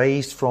was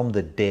raised from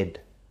the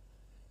dead.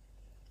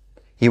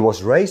 He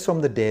was raised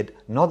from the dead,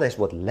 not as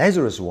what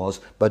Lazarus was,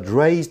 but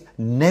raised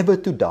never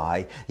to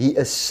die. He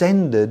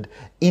ascended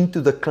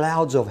into the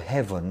clouds of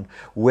heaven,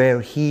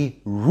 where he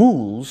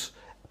rules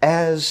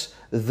as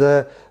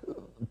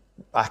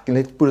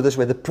let's put it this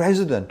way, the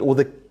president or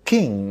the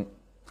king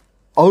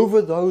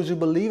over those who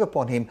believe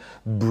upon him,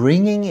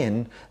 bringing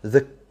in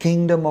the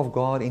kingdom of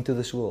God into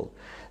this world.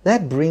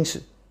 That brings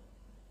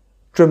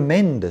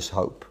tremendous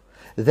hope.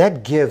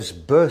 That gives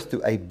birth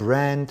to a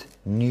brand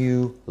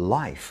new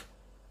life.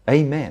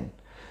 Amen.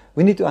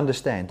 We need to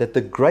understand that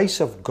the grace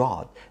of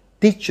God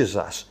teaches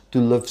us to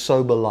live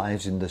sober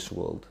lives in this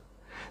world.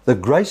 The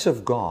grace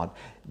of God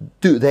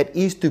that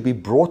is to be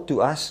brought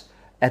to us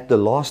at the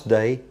last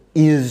day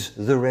is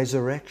the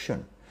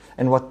resurrection.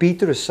 And what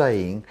Peter is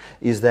saying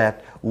is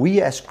that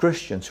we as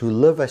Christians, who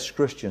live as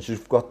Christians,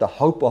 who've got the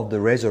hope of the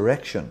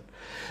resurrection,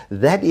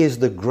 that is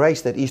the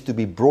grace that is to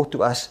be brought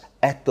to us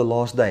at the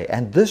last day.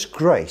 And this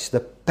grace, the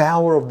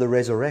power of the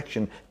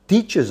resurrection,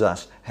 teaches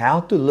us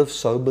how to live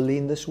soberly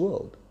in this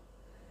world.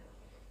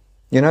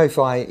 You know,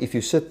 if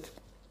you sit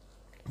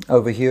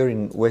over here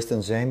in Western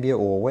Zambia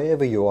or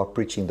wherever you are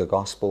preaching the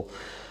gospel,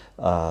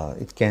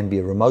 it can be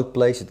a remote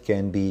place, it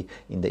can be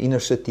in the inner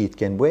city, it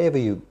can wherever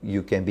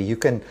you can be. You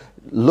can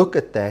look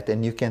at that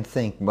and you can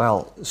think,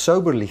 well,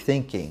 soberly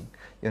thinking,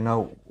 you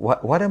know,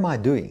 what am I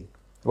doing?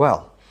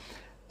 Well,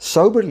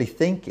 soberly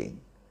thinking,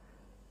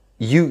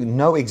 you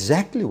know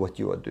exactly what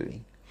you are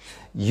doing.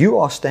 You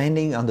are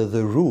standing under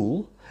the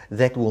rule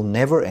that will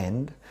never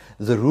end,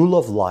 the rule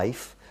of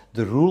life,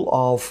 the rule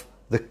of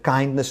the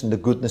kindness and the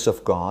goodness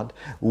of God,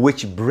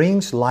 which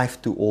brings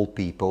life to all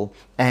people,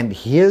 and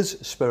His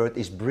Spirit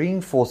is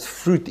bringing forth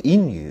fruit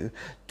in you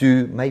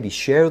to maybe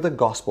share the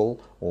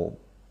gospel or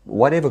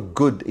whatever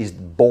good is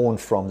born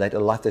from that, a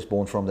life that's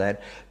born from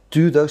that,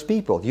 to those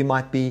people. You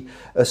might be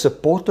a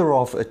supporter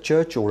of a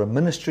church or a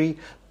ministry,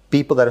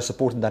 people that are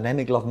supporting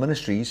Dynamic Love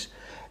Ministries,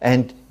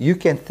 and you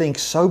can think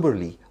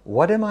soberly,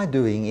 what am I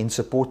doing in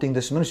supporting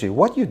this ministry?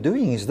 What you're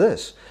doing is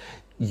this.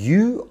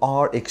 You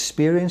are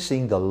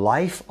experiencing the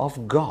life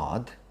of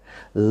God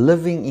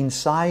living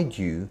inside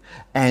you,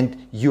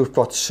 and you've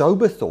got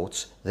sober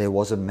thoughts. There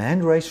was a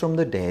man raised from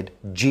the dead,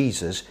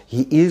 Jesus.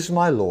 He is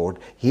my Lord.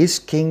 His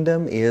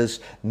kingdom is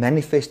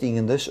manifesting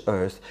in this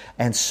earth,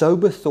 and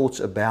sober thoughts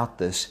about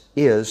this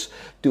is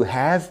to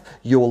have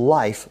your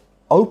life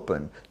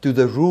open to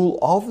the rule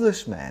of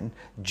this man,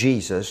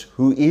 Jesus,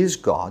 who is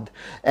God,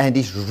 and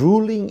is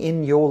ruling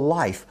in your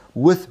life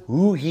with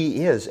who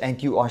He is,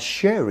 and you are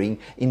sharing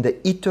in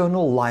the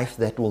eternal life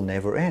that will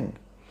never end.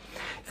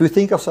 If you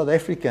think of South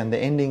Africa and the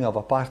ending of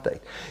apartheid,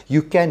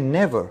 you can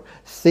never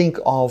think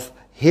of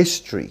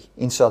history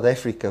in South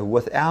Africa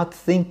without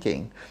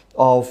thinking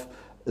of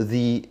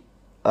the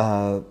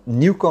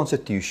new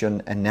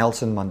constitution and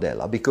Nelson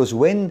Mandela, because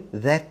when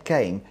that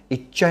came,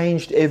 it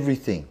changed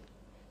everything.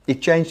 It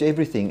changed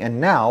everything.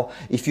 And now,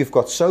 if you've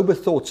got sober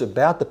thoughts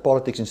about the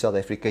politics in South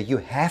Africa, you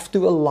have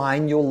to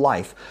align your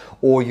life,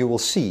 or you will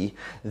see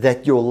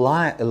that your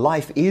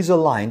life is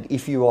aligned,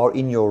 if you are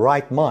in your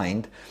right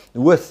mind,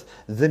 with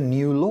the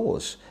new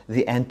laws,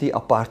 the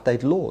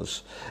anti-apartheid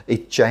laws.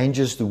 It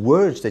changes the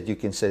words that you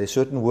can say. There's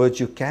certain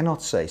words you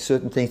cannot say,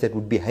 certain things that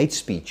would be hate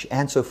speech,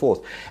 and so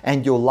forth.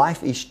 And your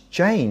life is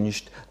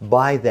changed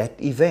by that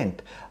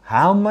event.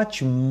 How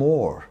much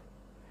more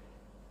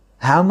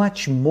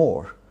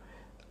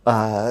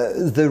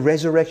the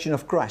resurrection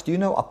of Christ? Do you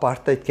know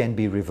apartheid can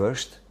be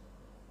reversed?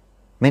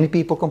 Many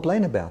people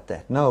complain about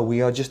that. No,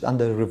 we are just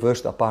under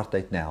reversed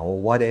apartheid now, or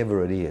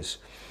whatever it is.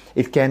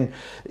 It can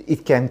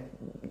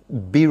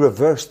be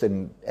reversed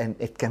and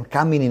it can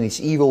come in its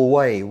evil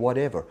way,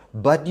 whatever.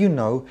 But you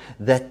know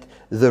that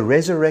the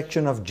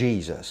resurrection of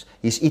Jesus,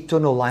 His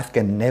eternal life,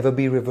 can never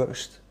be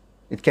reversed.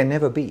 It can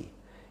never be.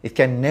 It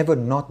can never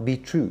not be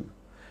true.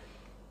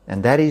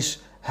 And that is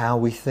how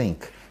we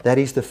think. That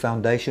is the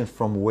foundation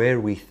from where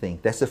we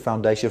think. That's the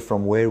foundation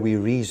from where we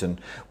reason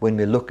when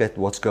we look at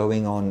what's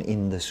going on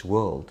in this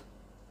world.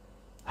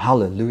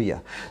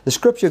 Hallelujah. The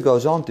scripture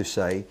goes on to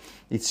say,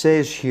 it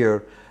says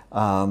here,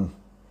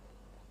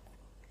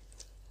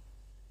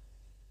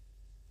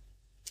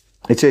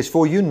 it says,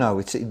 for you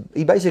know,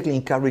 he basically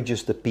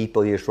encourages the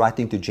people. He's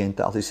writing to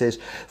Gentiles. He says,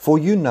 for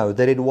you know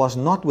that it was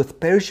not with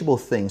perishable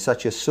things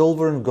such as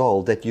silver and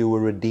gold that you were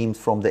redeemed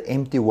from the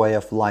empty way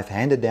of life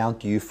handed down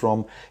to you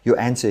from your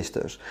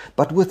ancestors,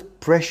 but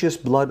with precious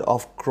blood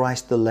of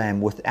Christ the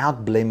Lamb,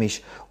 without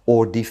blemish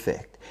or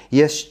defect.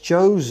 He was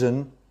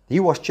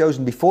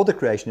chosen before the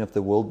creation of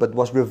the world, but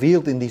was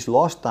revealed in these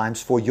last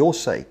times for your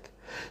sake.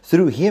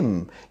 Through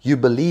Him you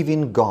believe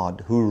in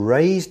God, who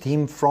raised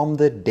Him from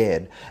the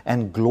dead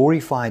and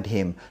glorified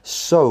Him.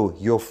 So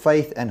your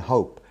faith and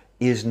hope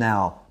is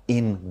now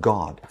in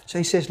God. So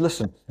he says,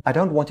 listen, I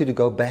don't want you to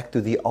go back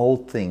to the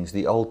old things,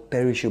 the old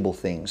perishable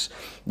things,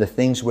 the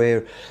things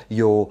where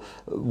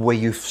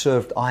you've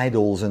served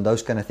idols and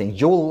those kind of things.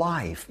 Your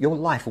life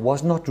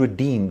was not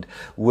redeemed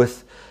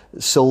with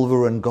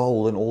silver and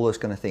gold and all those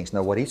kind of things.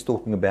 Now what he's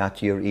talking about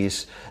here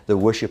is the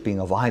worshipping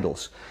of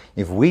idols.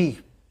 If we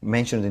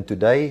mentioned in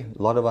today,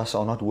 a lot of us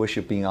are not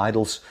worshipping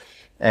idols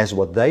as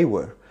what they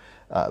were.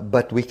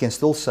 But we can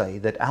still say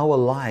that our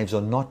lives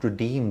are not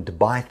redeemed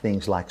by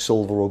things like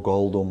silver or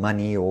gold or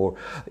money or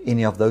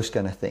any of those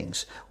kind of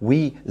things.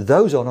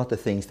 Those are not the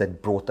things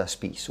that brought us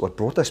peace. What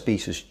brought us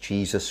peace is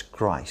Jesus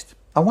Christ.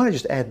 I want to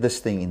just add this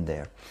thing in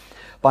there.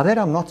 By that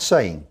I'm not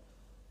saying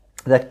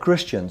that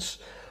Christians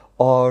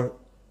are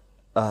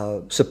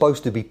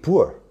supposed to be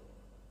poor.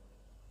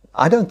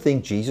 I don't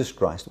think Jesus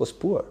Christ was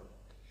poor.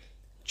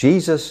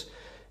 Jesus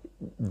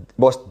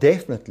was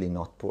definitely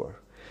not poor.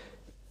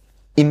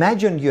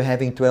 Imagine you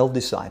having 12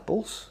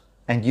 disciples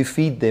and you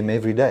feed them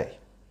every day.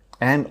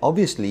 And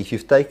obviously, if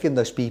you've taken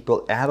those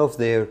people out of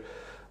their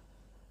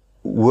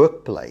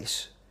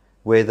workplace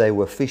where they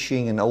were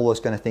fishing and all those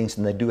kind of things,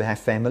 and they do have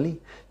family,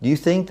 do you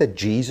think that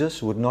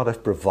Jesus would not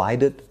have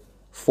provided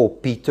for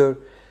Peter,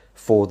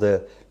 for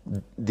the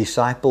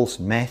disciples,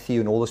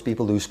 Matthew and all those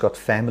people who's got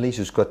families,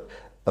 who's got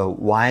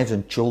wives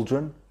and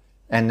children,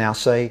 and now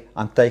say,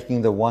 I'm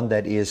taking the one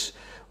that is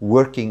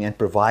working and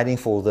providing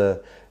for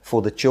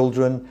the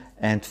children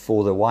and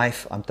for the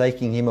wife, I'm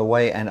taking him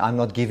away and I'm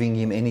not giving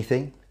him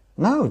anything?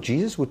 No,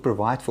 Jesus would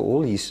provide for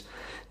all his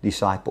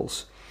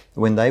disciples.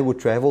 When they would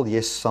travel,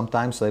 yes,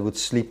 sometimes they would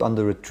sleep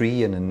under a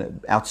tree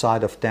and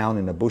outside of town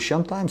in a bush.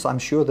 Sometimes I'm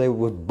sure they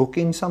would book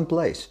in some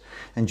place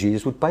and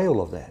Jesus would pay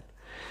all of that.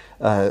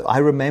 I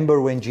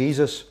remember when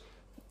Jesus,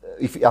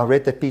 if I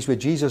read that piece where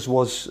Jesus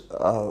was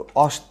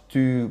asked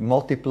to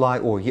multiply,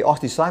 or he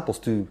asked disciples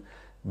to,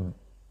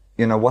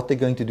 what they're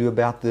going to do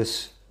about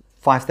this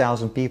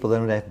 5,000 people that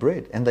don't have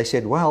bread. And they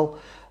said, well,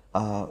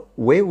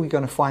 where are we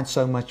going to find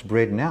so much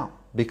bread now?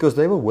 Because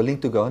they were willing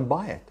to go and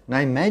buy it. Now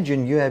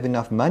imagine you have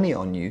enough money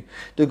on you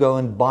to go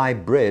and buy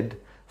bread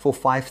for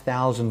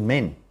 5,000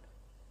 men.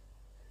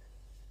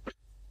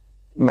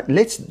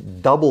 Let's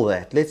double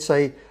that. Let's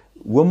say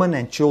women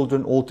and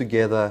children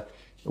altogether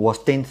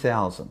was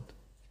 10,000.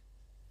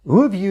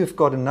 Who of you have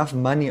got enough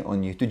money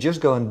on you to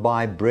just go and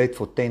buy bread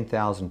for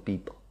 10,000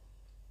 people?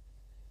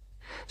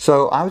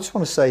 So I just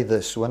want to say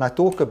this, when I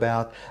talk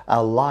about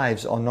our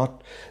lives are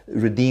not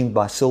redeemed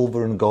by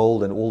silver and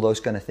gold and all those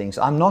kind of things,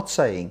 I'm not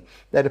saying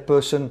that a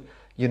person,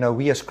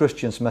 we as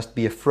Christians must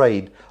be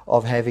afraid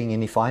of having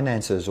any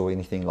finances or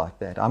anything like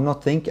that.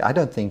 I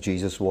don't think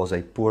Jesus was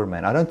a poor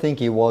man. I don't think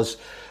he was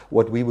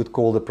what we would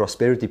call the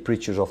prosperity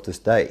preachers of this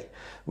day,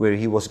 where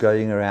he was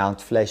going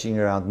around flashing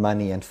around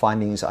money and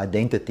finding his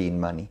identity in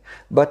money.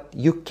 But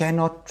you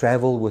cannot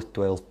travel with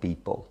 12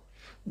 people,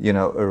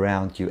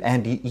 around you.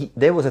 And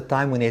there was a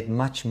time when he had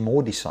much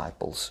more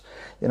disciples,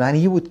 and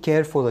he would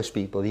care for those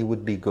people. He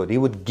would be good. He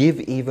would give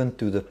even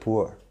to the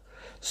poor.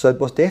 So it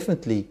was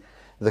definitely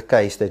the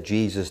case that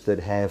Jesus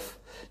did have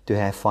to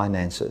have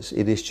finances.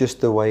 It is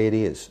just the way it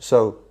is.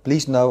 So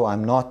please know,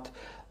 I'm not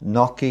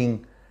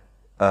knocking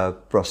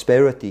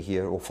prosperity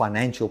here or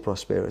financial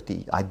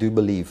prosperity. I do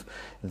believe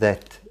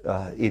that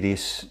it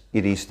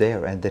is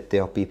there, and that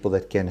there are people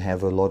that can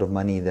have a lot of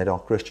money that are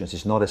Christians.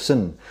 It's not a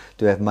sin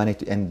to have money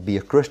and be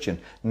a Christian.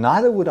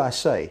 Neither would I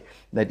say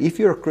that if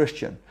you're a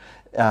Christian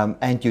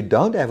and you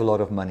don't have a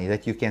lot of money,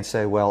 that you can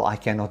say, well, I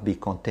cannot be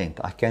content,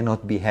 I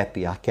cannot be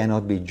happy, I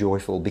cannot be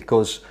joyful,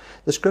 because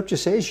the scripture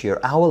says here,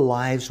 our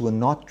lives were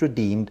not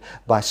redeemed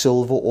by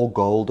silver or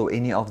gold or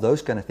any of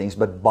those kind of things,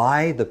 but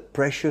by the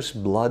precious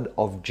blood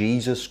of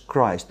Jesus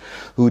Christ,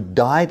 who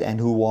died and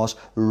who was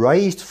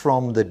raised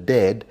from the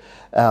dead,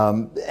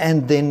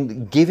 and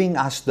then giving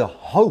us the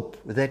hope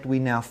that we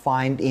now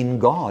find in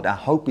God. Our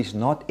hope is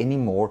not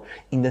anymore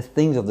in the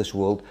things of this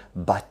world,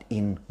 but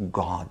in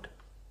God.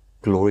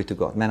 Glory to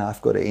God. Man,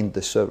 I've got to end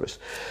the service.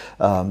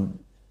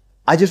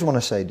 I just want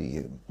to say to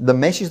you, the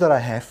message that I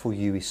have for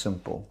you is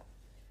simple.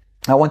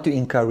 I want to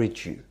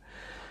encourage you.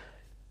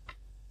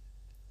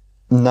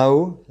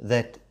 Know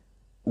that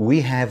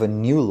we have a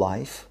new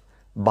life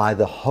by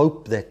the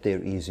hope that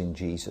there is in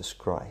Jesus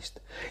Christ.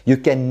 You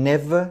can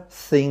never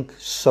think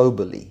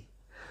soberly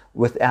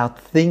without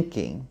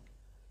thinking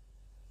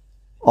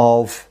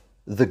of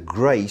the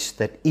grace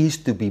that is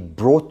to be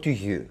brought to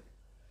you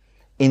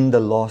in the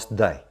last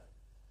day,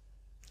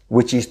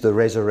 which is the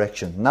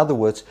resurrection. In other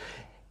words,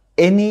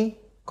 any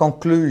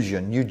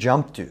conclusion you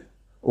jump to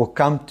or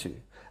come to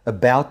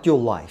about your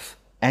life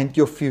and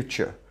your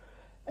future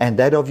and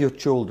that of your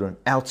children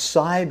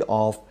outside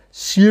of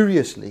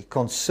seriously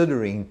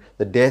considering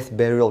the death,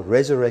 burial,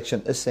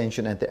 resurrection,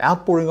 ascension, and the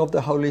outpouring of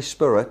the Holy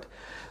Spirit,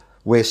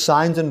 where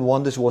signs and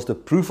wonders was the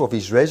proof of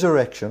His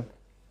resurrection,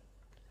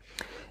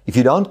 if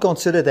you don't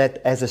consider that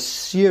as a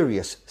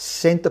serious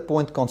center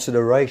point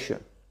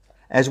consideration,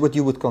 as what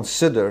you would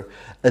consider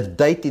a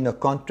date in a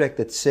contract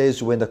that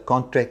says when the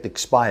contract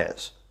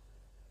expires,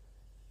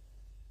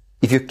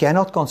 if you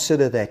cannot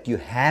consider that, you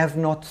have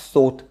not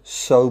thought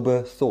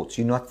sober thoughts.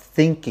 You're not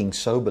thinking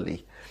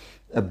soberly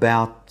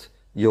about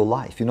your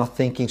life. You're not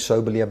thinking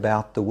soberly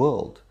about the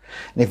world.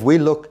 And if we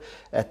look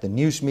at the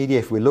news media,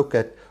 if we look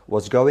at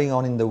what's going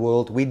on in the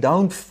world, we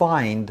don't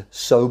find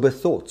sober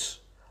thoughts.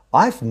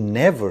 I've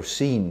never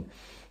seen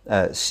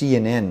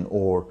CNN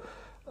or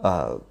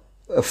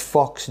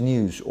Fox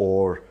News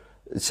or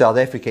South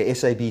Africa,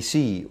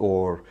 SABC,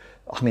 or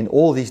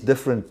all these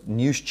different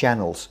news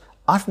channels.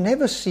 I've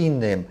never seen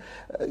them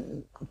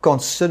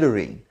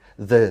considering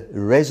the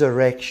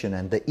resurrection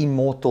and the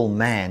immortal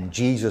man,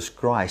 Jesus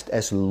Christ,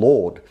 as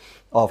Lord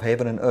of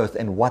heaven and earth,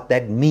 and what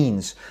that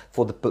means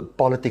for the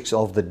politics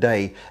of the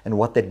day, and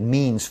what that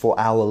means for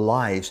our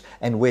lives,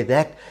 and where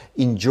that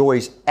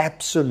enjoys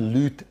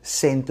absolute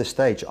center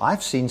stage.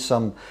 I've seen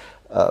some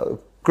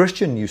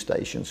Christian news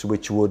stations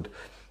which would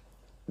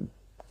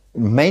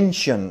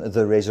mention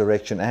the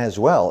resurrection as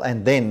well,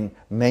 and then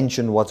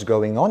mention what's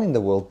going on in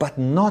the world, but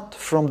not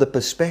from the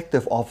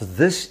perspective of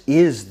this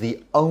is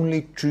the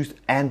only truth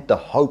and the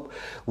hope,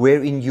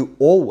 wherein you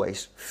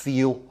always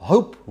feel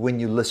hope when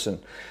you listen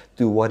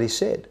to what is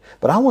said.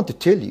 But I want to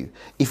tell you,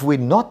 if we're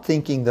not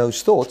thinking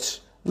those thoughts,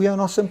 we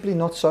are simply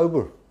not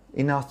sober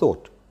in our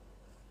thought.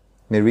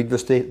 May I read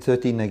verse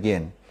 13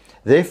 again.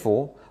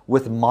 Therefore,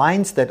 with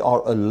minds that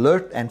are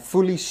alert and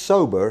fully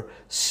sober,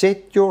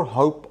 set your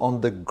hope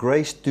on the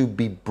grace to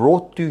be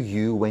brought to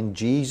you when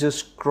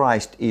Jesus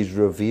Christ is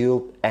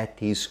revealed at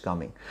His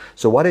coming.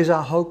 So what is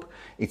our hope?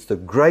 It's the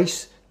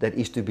grace that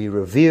is to be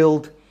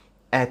revealed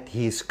at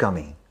His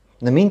coming.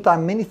 In the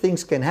meantime, many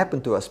things can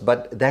happen to us,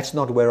 but that's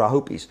not where our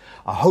hope is.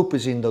 Our hope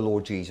is in the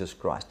Lord Jesus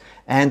Christ.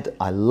 And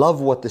I love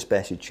what this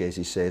passage says.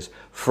 He says,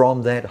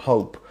 from that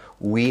hope,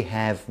 we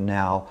have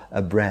now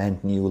a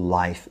brand new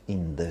life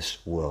in this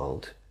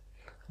world.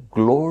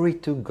 Glory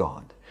to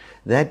God.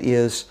 That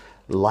is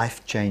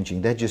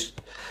life-changing. That just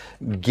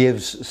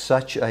gives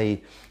such a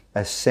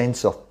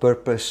sense of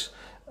purpose,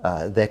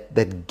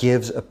 that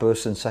gives a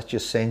person such a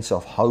sense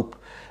of hope.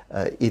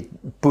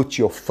 It puts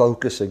your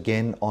focus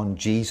again on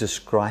Jesus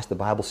Christ. The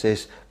Bible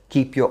says,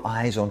 keep your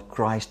eyes on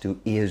Christ who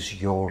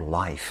is your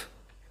life.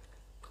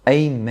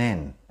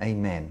 Amen.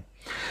 Amen.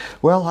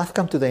 Well, I've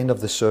come to the end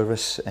of the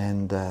service,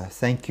 and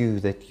thank you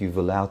that you've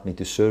allowed me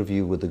to serve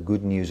you with the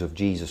good news of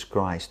Jesus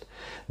Christ.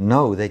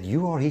 Know that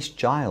you are His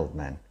child,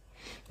 man.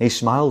 He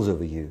smiles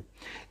over you.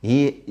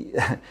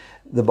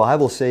 The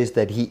Bible says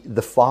that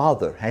the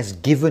Father has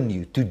given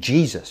you to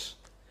Jesus,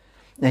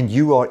 and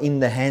you are in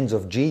the hands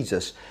of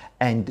Jesus.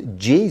 And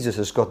Jesus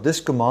has got this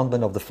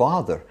commandment of the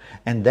Father,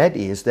 and that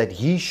is that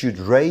He should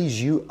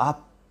raise you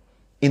up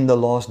in the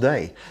last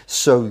day.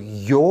 So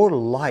your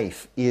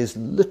life is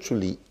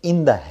literally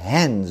in the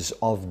hands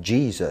of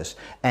Jesus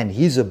and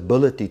His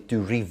ability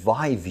to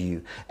revive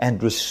you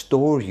and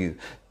restore you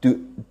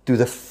to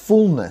the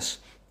fullness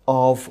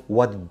of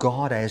what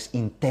God has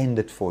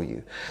intended for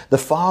you. The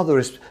Father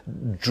is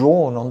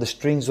drawn on the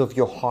strings of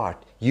your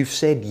heart. You've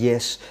said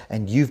yes,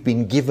 and you've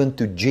been given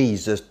to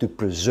Jesus to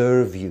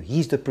preserve you.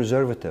 He's the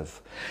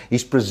preservative.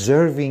 He's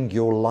preserving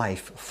your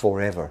life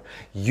forever.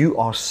 You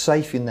are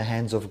safe in the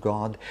hands of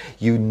God.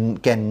 You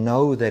can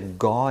know that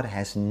God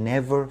has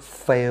never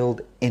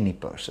failed any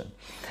person.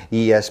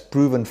 He has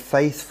proven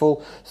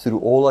faithful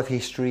through all of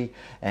history.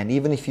 And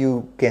even if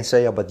you can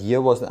say, oh, but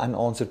here was an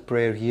unanswered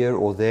prayer here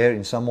or there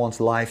in someone's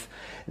life,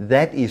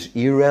 that is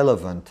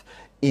irrelevant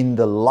in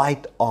the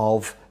light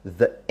of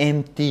the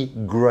empty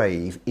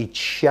grave. It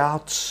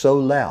shouts so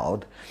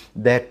loud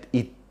that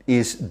it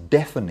is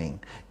deafening.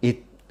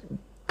 It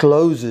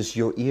closes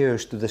your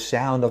ears to the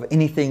sound of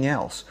anything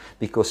else,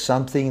 because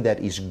something that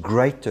is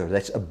greater,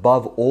 that's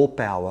above all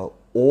power,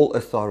 all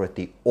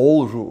authority,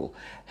 all rule,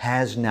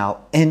 has now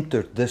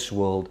entered this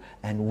world,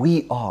 and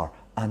we are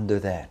under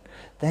that.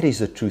 That is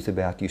the truth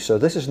about you. So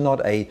this is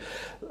not a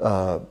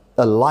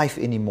life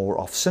anymore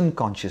of sin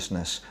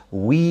consciousness.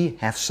 We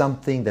have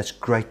something that's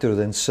greater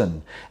than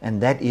sin,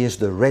 and that is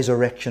the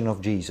resurrection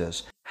of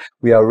Jesus.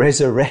 We are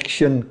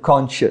resurrection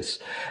conscious,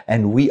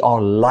 and we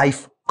are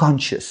life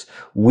conscious.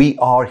 We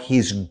are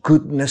His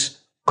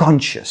goodness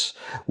conscious.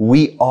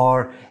 We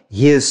are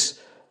His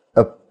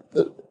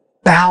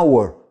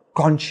power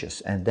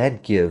conscious, and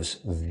that gives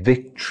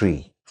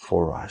victory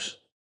for us.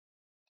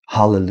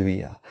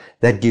 Hallelujah.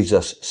 That gives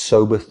us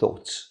sober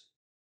thoughts.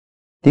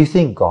 Do you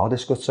think God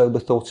has got sober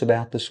thoughts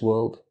about this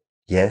world?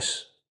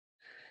 Yes.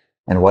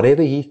 And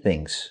whatever He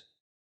thinks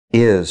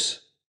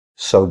is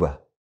sober.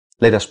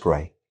 Let us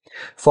pray.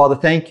 Father,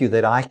 thank You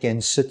that I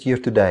can sit here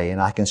today and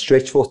I can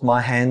stretch forth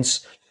my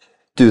hands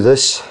to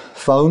this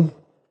phone,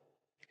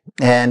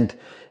 and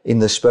in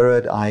the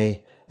Spirit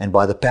and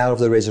by the power of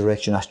the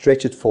resurrection, I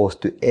stretch it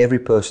forth to every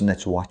person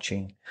that's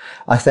watching.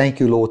 I thank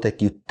You, Lord,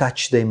 that You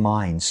touch their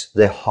minds,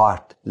 their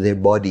heart, their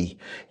body.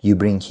 You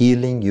bring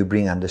healing, You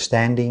bring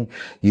understanding,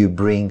 You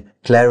bring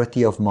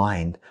clarity of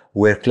mind,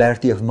 where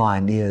clarity of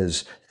mind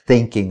is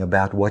thinking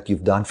about what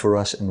You've done for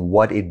us and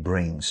what it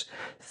brings.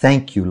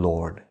 Thank You,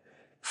 Lord,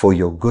 for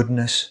Your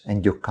goodness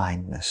and Your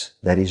kindness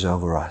that is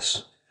over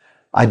us.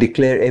 I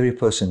declare every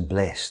person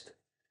blessed.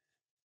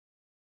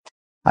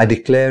 I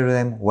declare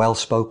them well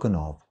spoken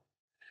of.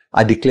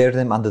 I declare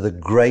them under the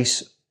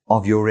grace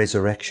of Your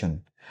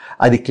resurrection.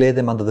 I declare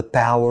them under the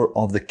power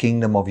of the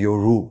kingdom of Your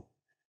rule.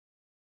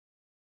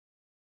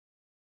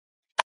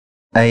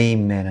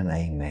 Amen and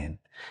amen.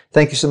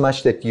 Thank you so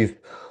much that you've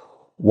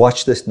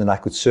watched this and that I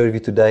could serve you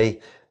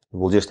today.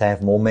 We'll just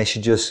have more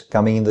messages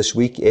coming in this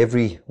week.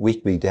 Every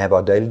week we have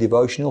our daily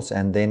devotionals,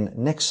 and then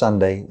next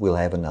Sunday we'll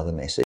have another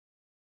message.